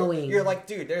 Mind blowing. You're like,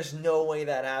 dude, there's no way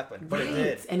that happened, but it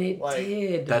did, and it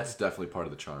did. That's definitely part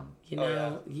of the charm. You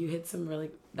know, you hit some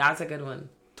really. That's a good one.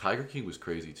 Tiger King was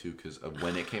crazy too because of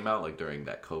when it came out, like during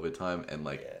that COVID time, and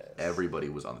like everybody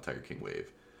was on the Tiger King wave.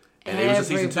 And it was a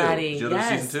season 2. Did you know there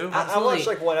was season 2? I watched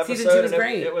like one episode. Season 2 was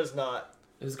great. It was not.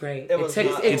 It was great.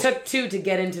 It took 2 to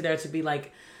get into there to be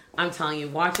like, I'm telling you,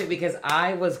 watch it because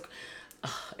I was.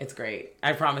 It's great.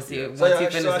 I promise you. So, once you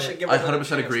finish it, I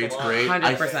 100% agree. It's great. 100%.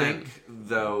 I think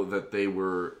though that they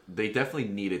definitely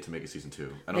needed to make a season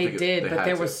 2. I don't think they but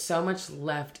there was so much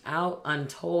left out,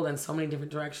 untold, and so many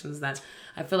different directions that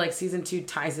I feel like season 2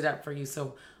 ties it up for you.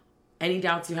 So any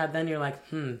doubts you had then, you're like,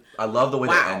 I love the way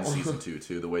they end season 2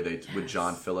 too. The way they with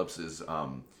John Phillips is.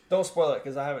 Don't spoil it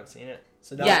because I haven't seen it.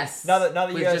 So now, yes. Now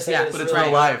that you guys say it's but it's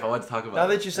real life. I want to talk about. Now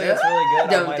that you say it's really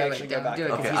good, I might actually go back.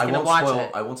 Okay,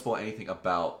 I won't spoil anything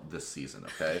about this season.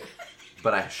 Okay,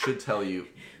 but I should tell you.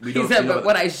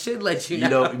 What I should let you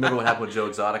know. Remember what happened with Joe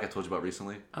Exotic? I told you about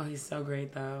recently. Oh, he's so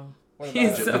great though.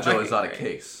 The Joe Exotic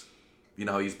case. You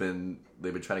know how they've been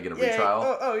trying to get a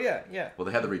retrial. Oh yeah. Well,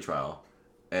 they had the retrial.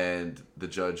 And the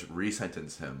judge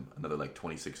resentenced him another like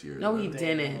 26 years. No, he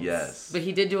didn't. Yes. But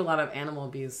he did do a lot of animal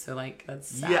abuse, so like that's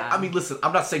sad. Yeah, I mean, listen,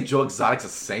 I'm not saying Joe Exotic's a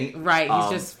saint. Right, he's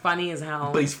just funny as hell.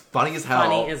 But he's funny as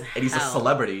hell. And he's a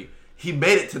celebrity. He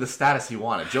made it to the status he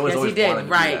wanted. Joe has always wanted to be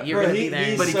that. You're going to be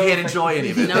there. But he can't enjoy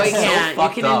any of it. No, he can't. You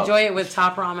can enjoy it with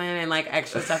top ramen and like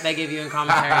extra stuff they give you in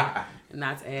commentary. And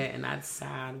that's it. And that's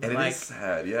sad. And it is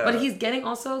sad, yeah. But he's getting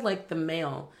also like the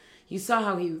mail. You saw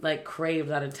how he like craved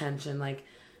that attention. Like,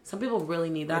 some people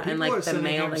really need that, and like the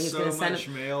mail that he's going to send,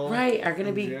 are going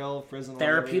to be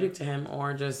therapeutic to him,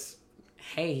 or just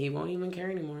he won't even care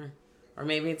anymore, or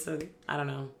maybe it's I don't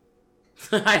know,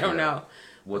 I don't know.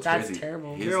 What's That's crazy?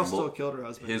 Terrible. Carol still killed her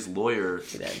husband. His lawyer.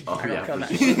 She did.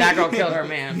 That girl killed her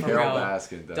man. For Carol real.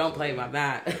 Baskin. Don't play about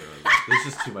that. There's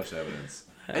just too much evidence.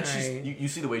 And you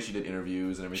see the way she did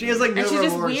interviews and everything. She has like no and she's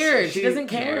just weird. She doesn't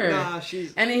care. Nah,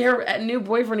 she's. And her new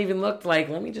boyfriend even looked like,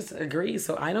 let me just agree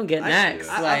so I don't get next.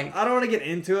 I don't want to get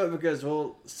into it because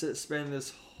we'll spend the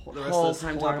rest of this whole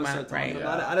talking episode talking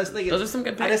about it. Yeah. I just think those are some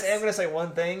good picks. I just am going to say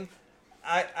one thing.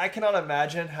 I cannot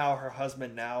imagine how her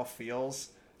husband now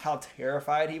feels. How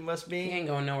terrified he must be. He ain't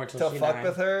going nowhere till she fuck died.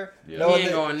 with her. Yeah. He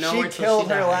ain't going nowhere till she killed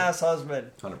her died. last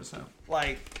husband. 100%.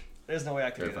 Like, there's no way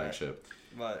I could do that. Shit.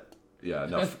 But.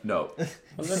 Yeah, no.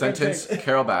 Sentence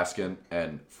Carol Baskin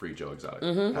and free Joe Exotic.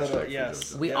 Mm-hmm.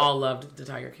 Yes. We all loved the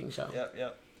Tiger King show.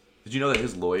 Yep. Did you know that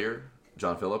his lawyer,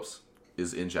 John Phillips,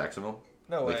 is in Jacksonville?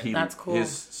 No way. That's cool.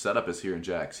 His setup is here in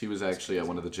Jax. He was actually at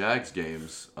one of the Jags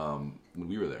games when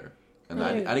we were there. And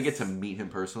I didn't get to meet him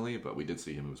personally, but we did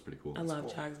see him. It was pretty cool. I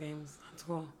love Jags games. That's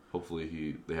cool.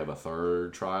 Hopefully they have a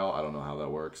third trial. I don't know how that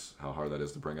works, how hard that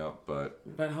is to bring up, but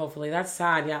hopefully. That's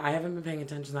sad. Yeah, I haven't been paying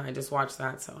attention to that. I just watched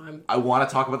that, so I want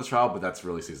to talk about the trial, but that's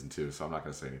really season 2, so I'm not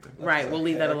going to say anything. Right, we'll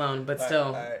leave that alone, but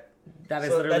still. That is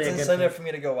literally that's a good incentive thing. for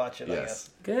me to go watch it, I guess.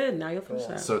 Good, now you'll finish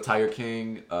that. So Tiger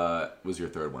King was your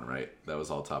third one, right? That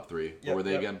was all top 3. What were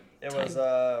they again? It was,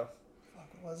 what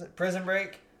was it? Prison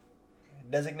Break,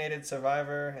 Designated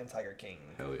Survivor, and Tiger King.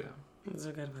 Hell yeah. Those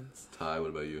are good ones. Ty,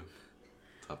 what about you?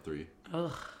 Top 3?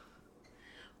 Ugh.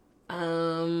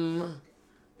 I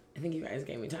think you guys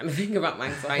gave me time to think about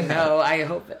mine, so I know. I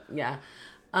hope it, yeah.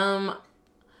 I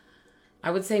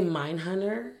would say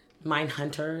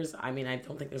Mindhunters. I mean, I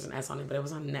don't think there's an S on it, but it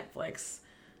was on Netflix.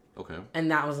 Okay. And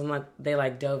that was when they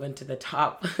dove into the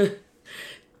top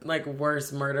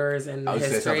worst murderers in history.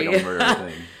 Say it sounds like a murder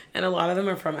thing. And a lot of them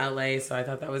are from LA, so I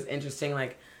thought that was interesting,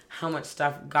 how much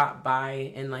stuff got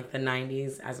by in the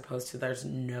 90s as opposed to there's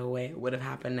no way it would have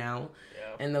happened now.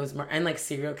 Yeah. And those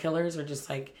serial killers are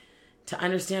just to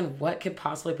understand what could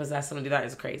possibly possess someone to do that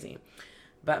is crazy.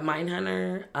 But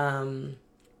Mindhunter,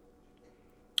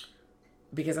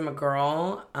 because I'm a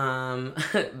girl,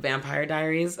 Vampire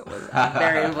Diaries was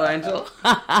very influential.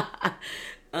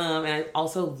 And I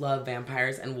also love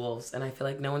vampires and wolves, and I feel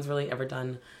like no one's really ever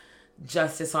done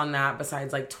justice on that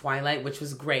besides Twilight, which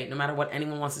was great. No matter what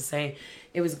anyone wants to say,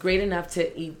 it was great enough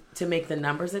to make the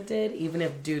numbers it did, even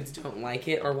if dudes don't like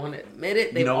it or want to admit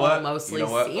it. They've mostly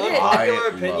seen it. In your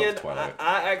opinion,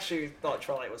 I actually thought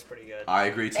Twilight was pretty good. I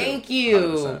agree too. Thank you.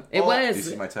 100%. It was. You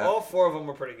see my tab? All 4 of them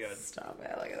were pretty good. Stop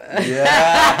it! Look at that.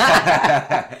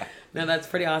 Yeah. No, that's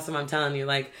pretty awesome. I'm telling you.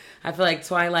 I feel like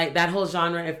Twilight, that whole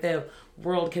genre, if the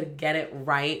world could get it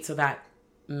right, so that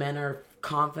men are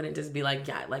confident to be I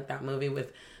like that movie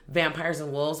with vampires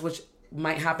and wolves, which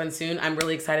might happen soon. I'm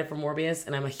really excited for Morbius,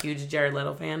 and I'm a huge Jared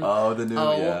Leto fan. Oh, the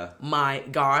new, my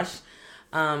gosh.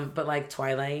 But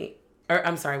Twilight, or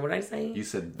I'm sorry, what did I say? You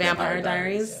said Vampire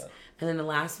Diaries. Yeah. And then the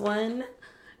last one,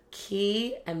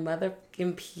 Key and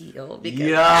motherfucking Peele.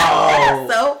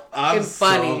 Because so I'm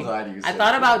funny. So glad you said I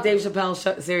thought about that. Dave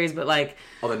Chappelle's series, but like...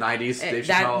 Oh, the 90s Dave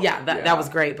Chappelle? That was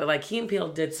great. But like Key and Peele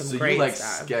did some great stuff. So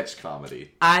you like sketch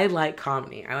comedy. I like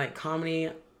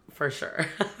comedy. For sure.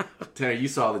 Tanner, you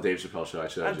saw the Dave Chappelle show,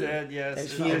 I did,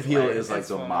 yes. Key and Peele is like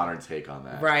the modern take on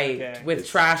that. Right. Okay. With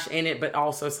trash in it, but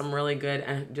also some really good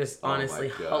and just honestly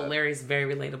hilarious,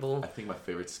 very relatable. I think my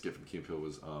favorite skit from Key and Peele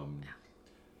was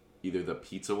either the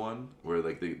pizza one, where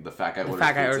like the fat guy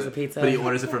orders the pizza. But he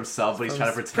orders it for himself, but he's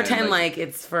trying to pretend like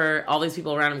it's for all these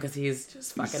people around him because he's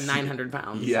just fucking 900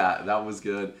 pounds. Yeah, that was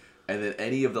good. And then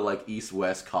any of the like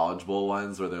East-West College Bowl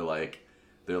ones where they're like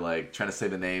trying to say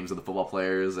the names of the football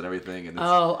players and everything. And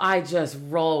I just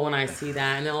roll when I see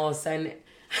that, and then all of a sudden.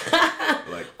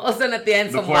 At the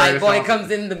end, some white boy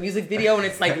comes in the music video and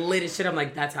it's like lit as shit. I'm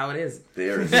like, that's how it is.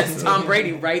 That's Tom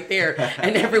Brady right there.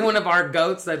 And every one of our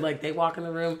goats that like they walk in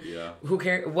the room. Yeah. Who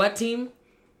cares? What team?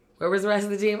 Where was the rest of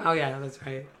the team? Oh yeah, that's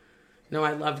right. No,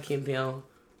 I loved Key and Peele.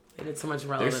 They did so much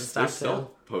relevant stuff. They're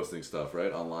still posting stuff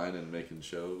right online and making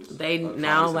shows. They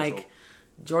now like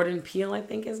Jordan Peele, I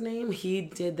think his name. He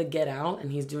did the Get Out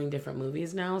and he's doing different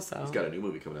movies now. So he's got a new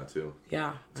movie coming out too.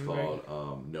 Yeah, it's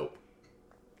called Nope.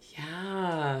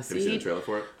 Yeah. Have you seen the trailer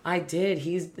for it? I did.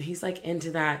 He's like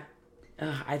into that.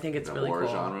 I think it's really cool.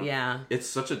 Genre. Yeah. It's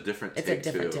such a different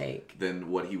take than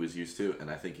what he was used to,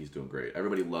 and I think he's doing great.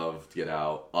 Everybody loved Get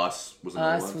Out. Us was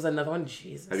another one.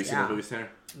 Jesus. Have you seen those movies, Tanner?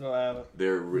 No, I haven't.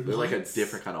 They're like a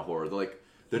different kind of horror.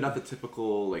 They're not the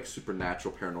typical like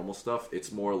supernatural paranormal stuff.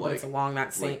 It's more like it's along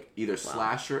that same either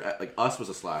slasher. Like Us was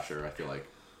a slasher. I feel like.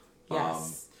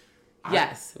 Yes.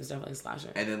 Yes, it was definitely a slasher.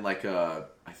 And then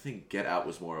I think Get Out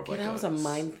was more of like That was a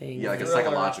mind thing. Yeah, like a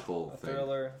psychological thing.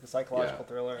 Thriller, a psychological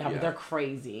thriller. Yeah, but they're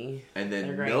crazy. And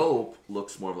then Nope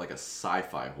looks more of like a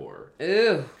sci-fi horror.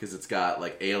 Ooh. Because it's got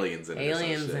like aliens in it.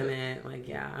 Aliens in it. Like,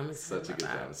 yeah, I'm excited such a good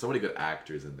job. So many good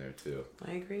actors in there too.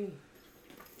 I agree.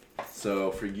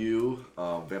 So for you,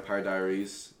 Vampire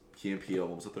Diaries, Key and Peele,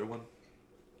 what was the third one?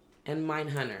 And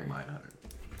Mindhunter. Mindhunter.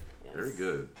 Very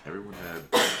good. Everyone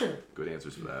had good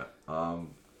answers for that.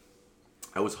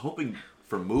 I was hoping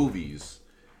for movies,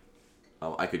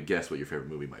 I could guess what your favorite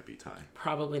movie might be, Ty.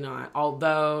 Probably not.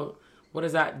 Although, what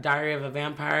is that? Diary of a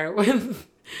Vampire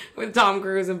with Tom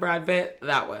Cruise and Brad Pitt?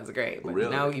 That was great. But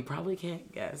no, you probably can't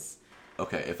guess.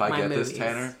 Okay, if I get this,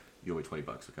 Tanner, you owe me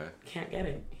 $20, okay? Can't get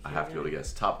it. I have to be able to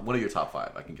guess. One of your top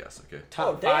 5, I can guess, okay?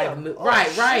 Top 5. Right.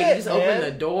 Shit, you just open the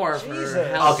door for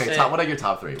hell. Okay, what are your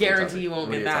top 3? Guarantee you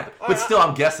won't get that. But still,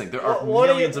 I'm guessing. There are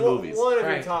millions of movies. One of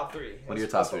your top 3. One of your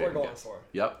top 3. That's what we're going for.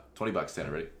 Yep, $20,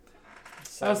 Tanner, ready?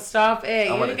 Oh, stop it.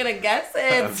 You're going to guess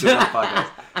it.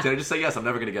 Tanner, just say yes. I'm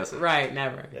never going to guess it. Right,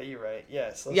 never. Yeah, you're right.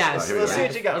 Yes. Let's see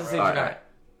what you got. Let's see what you got.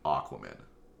 Aquaman.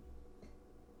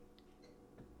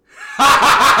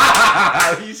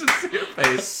 You should see your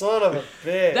face. Son of a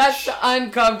bitch. That's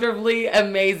uncomfortably,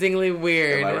 amazingly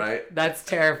weird. Am I right? That's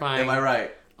terrifying. Am I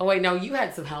right? Oh, wait, no, you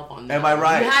had some help on that. Am I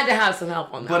right? You had to have some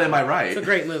help on that. But am I right? It's a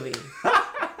great movie.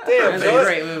 Damn, it's a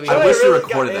great movie. I wish you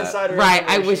recorded that. Right,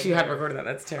 I wish you had recorded that.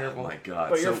 That's terrible. Oh my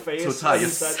god. But your face when you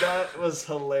said that was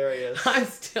hilarious. I'm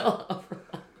still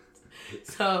overwhelmed.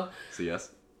 So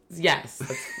yes? Yes.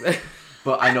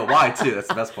 But I know why, too. That's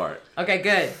the best part. Okay,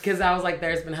 good. Because I was like,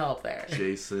 there's been help there.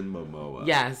 Jason Momoa.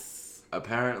 Yes.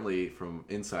 Apparently, from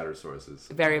insider sources.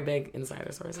 Very big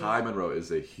insider sources. Ty Monro is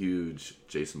a huge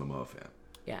Jason Momoa fan.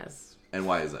 Yes. And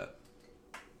why is that?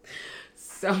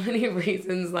 So many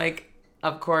reasons. Like,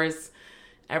 of course,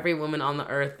 every woman on the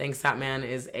earth thinks that man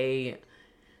is a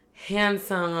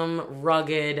handsome,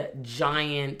 rugged,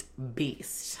 giant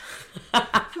beast.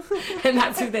 And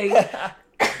that's who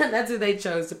they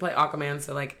chose to play Aquaman.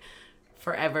 So like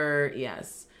forever,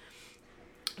 yes.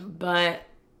 But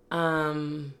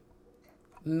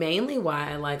mainly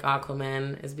why I like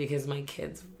Aquaman is because my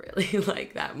kids really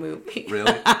like that movie.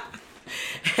 Really?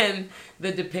 And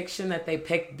the depiction that they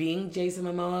picked being Jason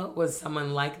Momoa was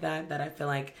someone like that I feel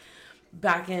like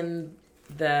back in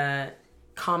the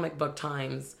comic book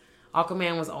times,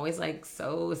 Aquaman was always like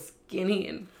so skinny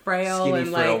and frail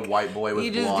and like white boy with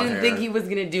you just blonde didn't hair. think he was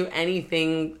gonna do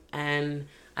anything. And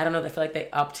I don't know, I feel like they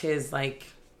upped his like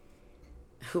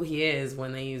who he is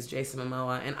when they used Jason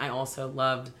Momoa. And I also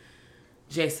loved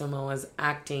Jason Momoa's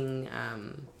acting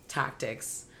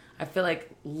tactics. I feel like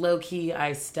low-key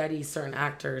I study certain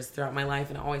actors throughout my life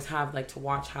and I always have like to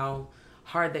watch how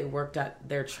hard they worked at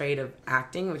their trade of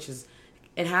acting, which is,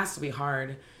 it has to be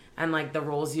hard. And like the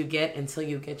roles you get until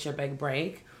you get your big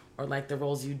break, or like the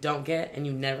roles you don't get and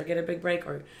you never get a big break,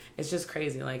 or it's just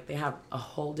crazy. Like they have a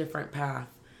whole different path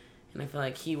And I feel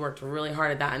like he worked really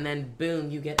hard at that. And then,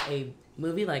 boom, you get a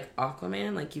movie like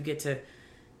Aquaman. Like, you get to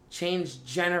change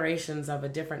generations of a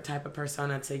different type of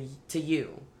persona to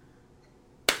you.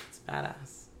 It's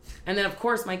badass. And then, of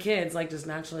course, my kids, like, just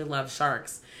naturally love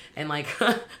sharks. And, like,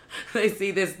 they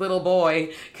see this little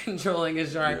boy controlling a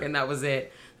shark, and that was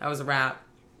it. That was a wrap.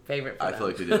 Favorite for them. I feel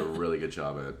like they did a really good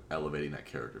job at elevating that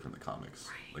character from the comics.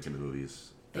 Right. Like, in the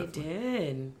movies. Definitely.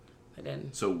 They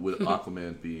did. So, would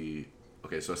Aquaman be...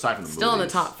 Okay, so aside from the Still movies... in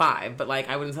the top 5, but, like,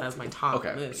 I wouldn't say that's my top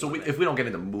movie. Okay, so if we don't get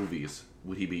into movies,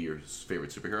 would he be your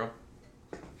favorite superhero?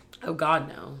 Oh, God,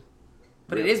 no.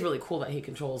 But really? It is really cool that he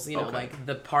controls, you know, like,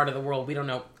 the part of the world we don't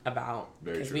know about.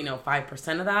 Because we know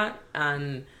 5% of that,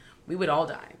 and we would all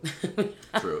die.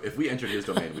 True. If we entered his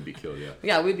domain, we'd be killed, yeah.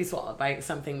 Yeah, we'd be swallowed by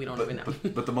something we don't even know.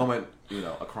 But the moment, you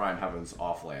know, a crime happens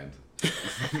off land, it's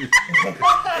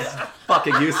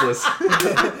fucking useless.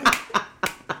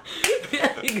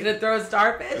 You gonna throw a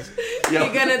starfish? Yep.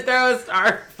 You gonna throw a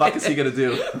starfish? Fuck is he gonna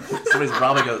do? Somebody's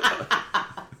robbing a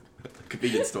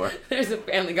convenience store. There's a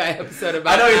Family Guy episode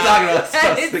about. I know what you're talking about.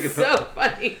 It's so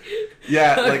funny.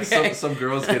 Yeah, like some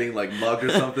girl's getting like mugged or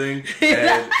something,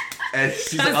 and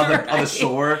she's like, on the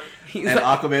shore, and like,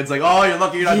 Aquaman's like, "Oh, you're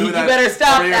lucky you're not doing that. You better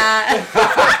stop that.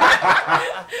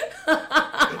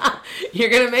 You're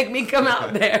gonna make me come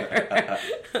out there."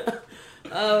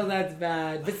 Oh, that's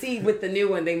bad. But see, with the new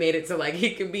one, they made it so, like,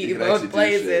 he can be in both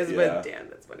places. Shit, yeah. But damn,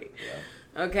 that's funny.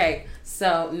 Yeah. Okay,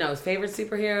 so, no, favorite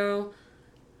superhero?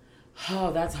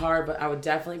 Oh, that's hard, but I would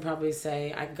definitely probably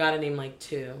say, I gotta name, like,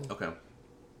 2. Okay.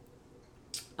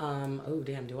 Oh,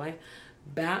 damn, do I?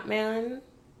 Batman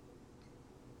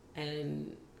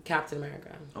and Captain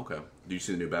America. Okay. Do you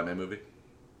see the new Batman movie?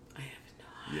 I have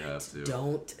not. You have to.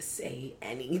 Don't say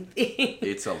anything.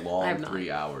 It's a long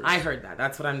 3 hours. I heard that.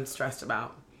 That's what I'm stressed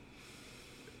about.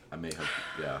 I may have.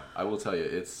 Yeah, I will tell you,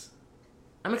 it's.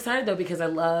 I'm excited though because I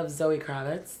love Zoe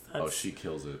Kravitz. She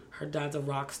kills it. Her dad's a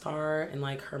rock star and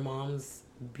like her mom's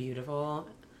beautiful.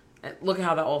 And look at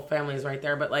how the whole family is right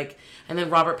there. But like, and then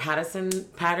Robert Patterson,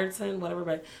 whatever.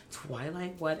 But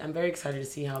Twilight, what? I'm very excited to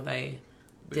see how they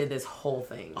did this whole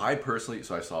thing. I personally,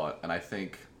 so I saw it, and I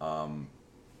think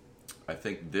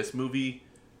this movie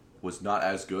was not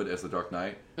as good as The Dark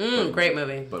Knight. Great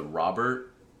movie. But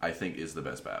Robert, I think, is the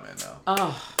best Batman now.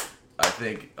 Oh. I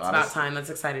think, it's about time. That's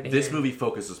exciting to hear. This movie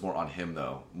focuses more on him,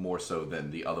 though, more so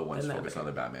than the other ones focus on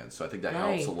the Batman. So I think that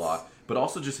helps a lot. But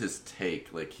also just his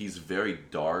take. Like, he's very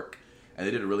dark, and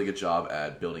they did a really good job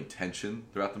at building tension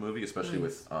throughout the movie, especially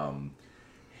with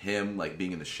him, like,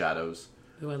 being in the shadows.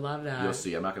 Ooh, I love that. You'll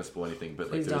see. I'm not going to spoil anything,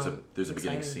 but like there's a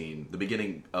beginning scene. The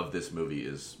beginning of this movie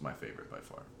is my favorite by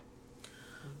far.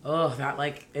 Oh, that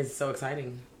like is so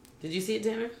exciting. Did you see it,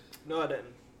 Tanner? No, I didn't.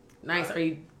 Nice. Are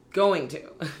you going to?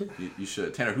 you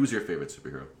should. Tanner, who's your favorite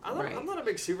superhero? I'm not a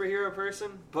big superhero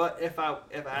person, but if I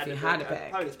had to pick, I'd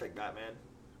probably just pick Batman.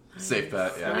 Nice. Safe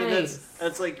bet. Yeah. I mean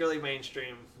that's like really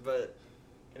mainstream, but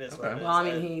it is what it is. Well, I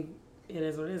mean it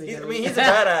is what it is. He's a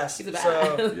badass. He's a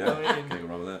badass. So, yeah, can't go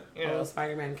wrong with that. You know,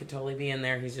 Spider-Man could totally be in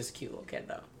there. He's just a cute little kid,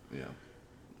 though. Yeah.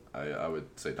 I would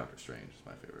say Doctor Strange is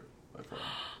my favorite by far.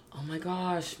 Oh my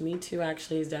gosh, me too,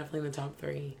 actually. He's definitely in the top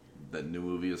 3. That new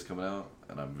movie is coming out,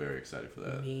 and I'm very excited for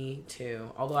that. Me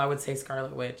too. Although I would say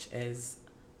Scarlet Witch is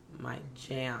my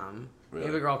jam. Really?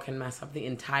 Baby girl can mess up the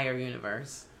entire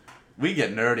universe. We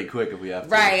get nerdy quick if we have to.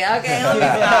 Right, okay,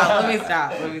 let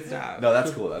me stop. No,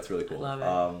 that's cool. That's really cool. I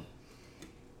love it.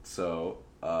 So,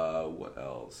 what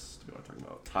else do we want to talk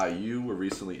about? Ty, you were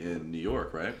recently in New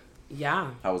York, right?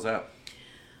 Yeah. How was that?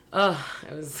 Oh,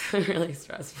 it was really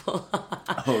stressful.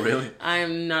 Oh, really?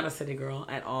 I'm not a city girl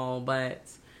at all, but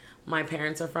my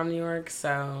parents are from New York,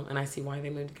 and I see why they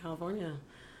moved to California.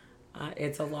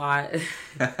 It's a lot.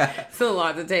 It's a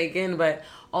lot to take in, but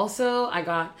also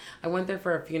I went there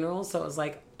for a funeral, so it was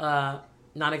like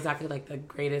not exactly like the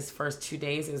greatest first 2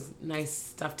 days. It was nice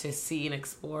stuff to see and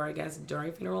explore, I guess,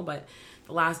 during funeral. But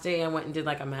the last day I went and did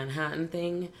like a Manhattan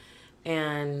thing,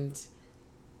 and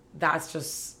that's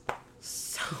just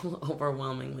so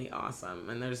overwhelmingly awesome.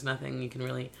 And there's nothing you can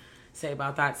really say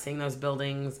about that. Seeing those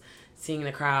buildings, seeing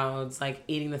the crowds, like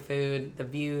eating the food, the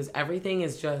views, everything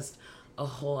is just a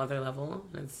whole other level.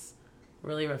 And it's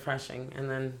really refreshing. And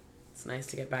then it's nice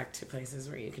to get back to places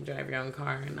where you can drive your own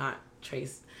car and not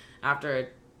chase after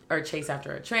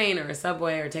a train or a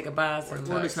subway or take a bus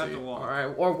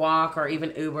or walk or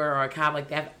even Uber or a cab. Like,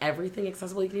 they have everything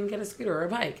accessible. You can even get a scooter or a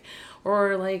bike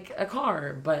or like a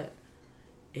car, but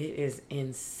it is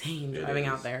insane driving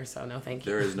out there. So no, thank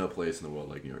you. There is no place in the world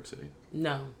like New York City.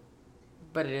 No,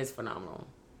 but it is phenomenal.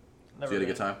 So you had a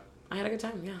good time? I had a good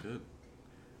time. Yeah. Good.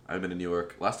 I've been in New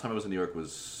York. Last time I was in New York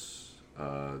was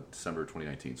December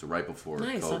 2019. So right before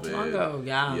nice, COVID. Not too long ago,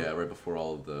 yeah. Yeah, right before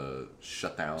all of the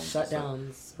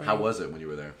shutdowns. Right. How was it when you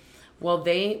were there? Well,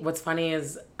 what's funny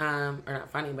is, or not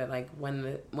funny, but like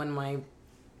when my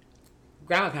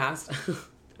grandma passed, I don't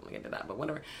want to get into that, but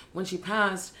whatever. When she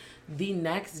passed, the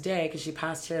next day, because she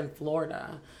passed here in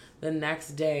Florida, the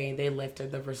next day they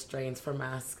lifted the restraints for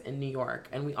masks in New York,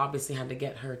 and we obviously had to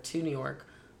get her to New York.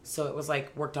 So it was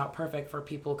like worked out perfect for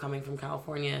people coming from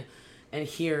California and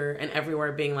here and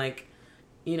everywhere being like,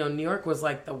 you know, New York was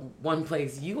like the one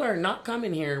place you are not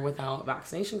coming here without a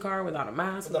vaccination card, without a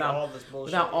mask, without all this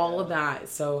bullshit, without all of that.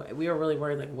 So we were really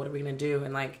worried, like, what are we going to do?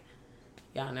 And like,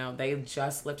 yeah, no, they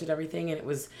just lifted everything and it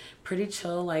was pretty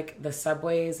chill. Like the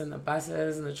subways and the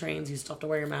buses and the trains, you still have to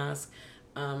wear your mask.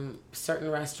 Certain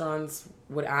restaurants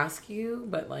would ask you,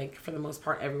 but like for the most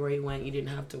part, everywhere you went, you didn't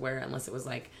have to wear it unless it was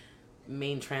like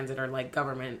main transit or like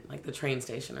government, like the train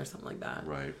station or something like that.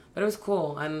 Right. But it was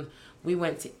cool. And we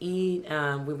went to eat,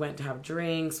 we went to have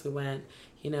drinks, we went,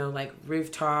 you know, like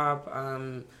rooftop,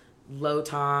 low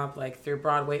top, like through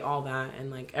Broadway, all that.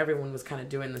 And like everyone was kind of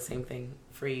doing the same thing,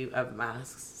 free of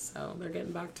masks. So they're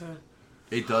getting back to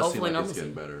it does seem like normalcy. It's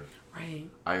getting better. Right.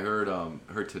 I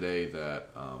heard today that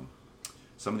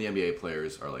some of the NBA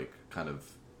players are like kind of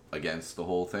against the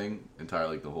whole thing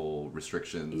entirely, like the whole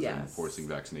restrictions and forcing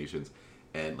vaccinations,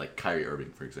 and like Kyrie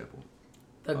Irving, for example,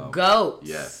 the GOAT.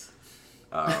 Yes.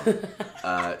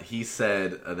 He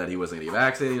said that he wasn't going to get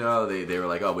vaccinated. You know, they were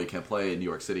like, oh, we can't play in New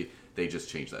York City. They just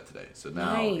changed that today, so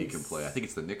now he can play. I think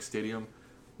it's the Knicks Stadium.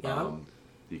 Yeah.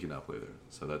 He can now play there,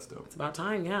 so that's dope. It's about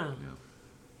time, yeah.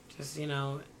 Yeah. Just, you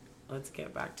know, let's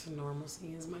get back to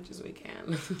normalcy as much as we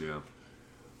can. Yeah. The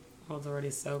world's already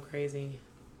so crazy.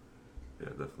 Yeah,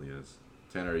 it definitely is.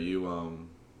 Tanner, are you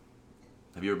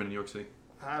have you ever been in New York City?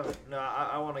 I haven't. No,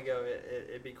 I want to go.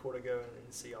 It'd be cool to go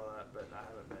and see all that, but I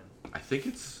haven't been. I think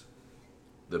it's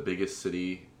the biggest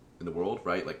city in the world,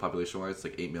 right? Like population-wise, it's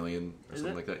like 8 million or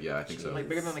something like that. Yeah, I think so. Like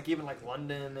bigger than like even like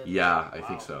London. And, yeah, I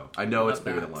think so. I know it's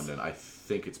bigger than London. I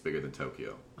think it's bigger than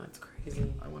Tokyo. That's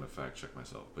crazy. I want to fact check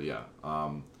myself, but yeah,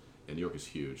 and New York is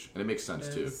huge, and it makes sense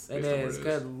too. It is.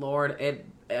 Good Lord,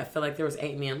 I feel like there was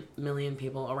 8 million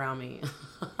people around me.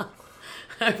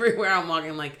 Everywhere I'm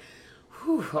walking, like,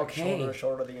 whew, okay. Like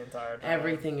shoulder the entire time.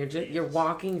 Everything. You're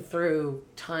walking through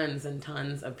tons and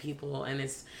tons of people, and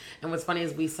what's funny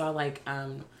is we saw like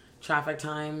traffic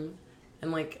time,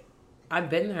 and like I've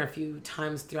been there a few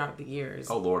times throughout the years.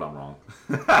 Oh Lord, I'm wrong.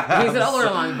 He said, "Oh Lord,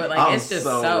 I'm wrong," but like it's just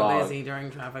so busy during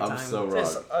traffic time. I'm so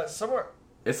wrong. Somewhere.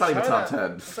 It's not even top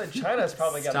 10. It's like China's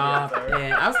probably got to be up there.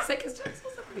 Yeah, I was sick because China's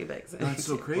pretty big. So. That's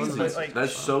so crazy.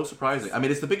 That's so surprising. I mean,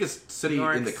 it's the biggest city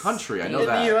in the country. I know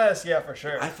that. In the U.S., yeah, for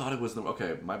sure. I thought it was the...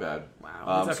 Okay, my bad.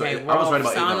 Wow. It's okay. I was right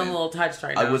about 8 million. A little touched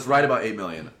right now. I was right about 8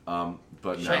 million. But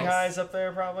no. Shanghai's up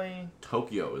there, probably.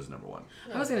 Tokyo is number one.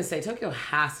 I was going to say, Tokyo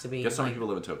has to be. Guess how many people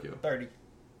live in Tokyo? 30.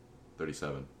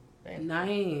 37. Damn.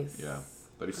 Nice. Yeah.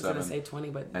 37. I was going to say 20,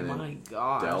 but and my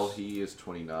gosh. Delhi is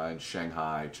 29.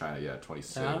 Shanghai, China,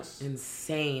 26. That's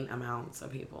insane amounts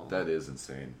of people. That is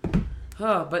insane.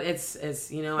 Oh, but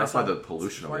it's you know... That's why the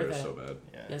pollution over there is so bad.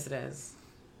 Yeah. Yes, it is.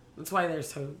 That's why they're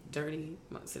so dirty.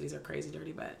 Most cities are crazy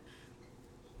dirty, but...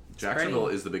 Jacksonville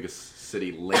is the biggest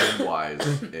city land-wise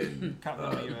in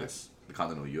continental U.S. The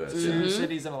continental U.S. Mm-hmm.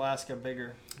 Cities in Alaska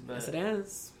bigger. But... Yes, it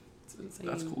is. It's insane.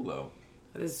 That's cool, though.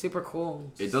 It is super cool.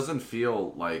 It doesn't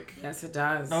feel like... Yes, it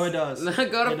does. No, it does.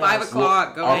 Go to 5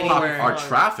 o'clock. Go anywhere. Our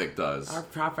traffic does. Our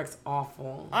traffic's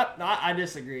awful. I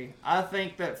disagree. I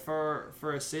think that for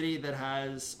a city that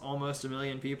has almost 1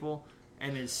 million people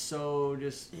and is so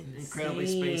just incredibly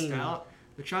spaced out,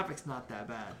 the traffic's not that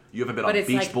bad. You haven't been on Beach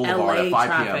like Boulevard LA at 5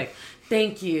 traffic. p.m.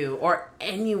 Thank you. Or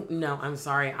No, I'm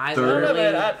sorry. I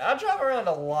drive around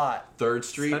a lot. 3rd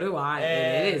Street? So do I.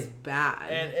 And it is bad.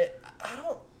 And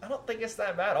I don't think it's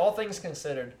that bad. All things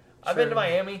considered. I've been to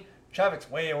Miami. Traffic's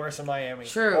way worse in Miami.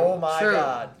 True. Oh my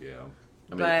God. Yeah.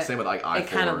 I mean, same with like I-4. It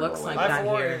kind of looks like that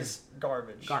here. I-4 is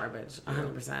garbage.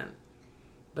 100%.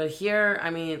 But here, I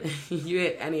mean, you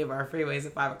hit any of our freeways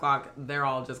at 5 o'clock, they're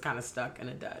all just kind of stuck in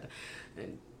a dud.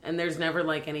 And there's never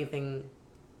like any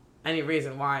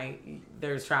reason why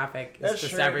there's traffic. It's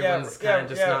just true. Everyone's kind of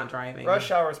just not driving.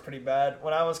 Rush hour is pretty bad.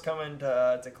 When I was coming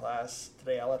to class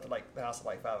today, I left the house at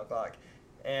like 5 o'clock.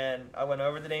 And I went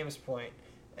over the Dames Point,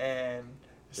 and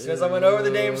as soon as I went over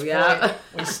the Dames Point,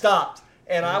 we stopped.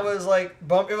 And I was like,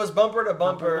 it was bumper to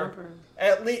bumper.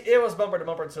 At least it was bumper to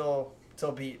bumper till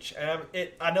Beach, and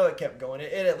I know it kept going.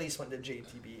 It at least went to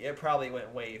JTB. It probably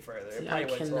went way further. It probably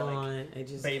went to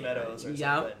like Bay Meadows or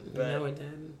something. But no, it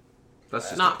did. That's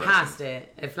just not depressing. past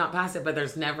it. If not past it, but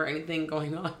there's never anything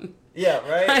going on. Yeah,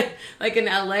 right? Like in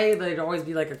LA, there'd always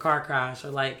be like a car crash or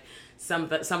like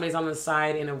somebody's on the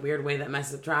side in a weird way that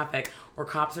messes up traffic, or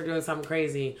cops are doing something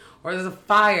crazy, or there's a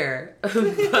fire.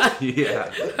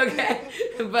 Yeah. Okay.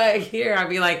 But here I'd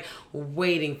be like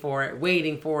waiting for it.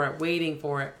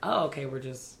 Oh, okay, we're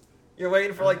just... You're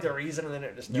waiting for like the reason, and then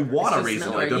it just You never want a exists.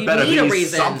 reason. nowhere. Like, there You better need a be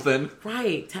reason. something.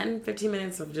 Right. 10, 15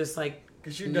 minutes of just like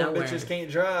Because you dumb nowhere. bitches can't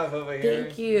drive over here.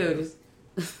 Thank you.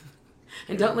 Just...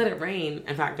 and don't let it rain.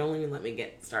 In fact, don't even let me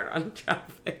get started on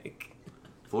traffic.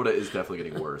 Florida is definitely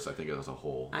getting worse, I think, as a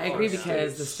whole. I agree yeah.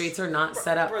 because the streets are not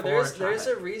set up for there's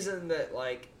traffic. a reason that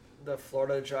like the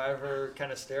Florida driver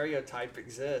kind of stereotype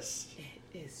exists.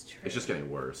 It is true. It's just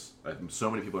getting worse. So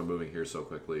many people are moving here so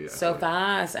quickly. So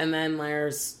fast, and then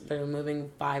they're moving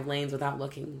 5 lanes without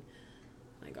looking.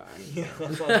 Oh my God. Yeah,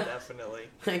 definitely.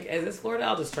 Like, is this Florida?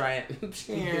 I'll just try it.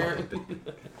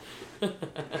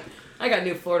 I got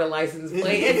new Florida license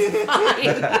plate. It's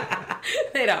fine.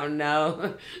 They don't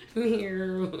know.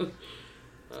 Oh,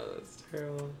 that's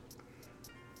terrible.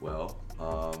 Well,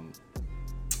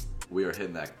 we are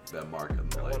hitting that mark on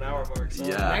the 1 hour mark. So.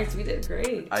 Yeah. Nice, we did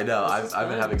great. I know. This is I've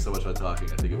been fun. having so much fun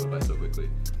talking. I think it went by so quickly.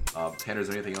 Tanner, is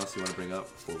there anything else you want to bring up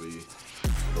before we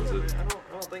close it? I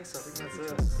don't think so. I think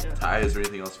that's it. Yeah. Ty, is there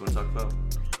anything else you want to talk about?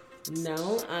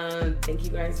 No, thank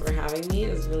you guys for having me.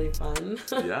 It was really fun.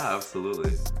 Yeah,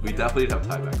 absolutely. We definitely need to have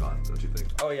Ty back on, don't you think?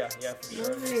 Oh yeah, for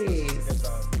sure. Nice. It's a good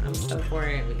time. I'm so for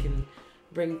it. We can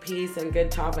bring peace and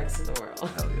good topics to the world.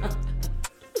 Hell yeah.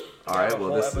 All right,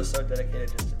 well, this is... episode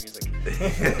dedicated just to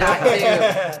music.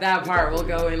 That too. That part. We'll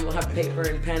go in. We'll have paper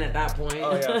and pen at that point.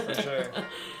 Oh yeah, for sure.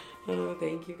 Oh,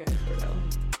 thank you guys for that.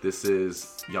 This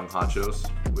is Young Honchos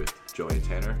with Joey and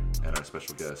Tanner, and our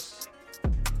special guest,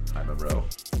 Hi Monro.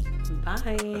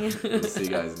 Bye. We'll see you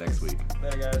guys next week.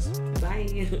 Later, guys. Bye.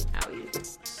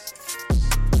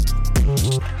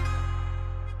 Owie.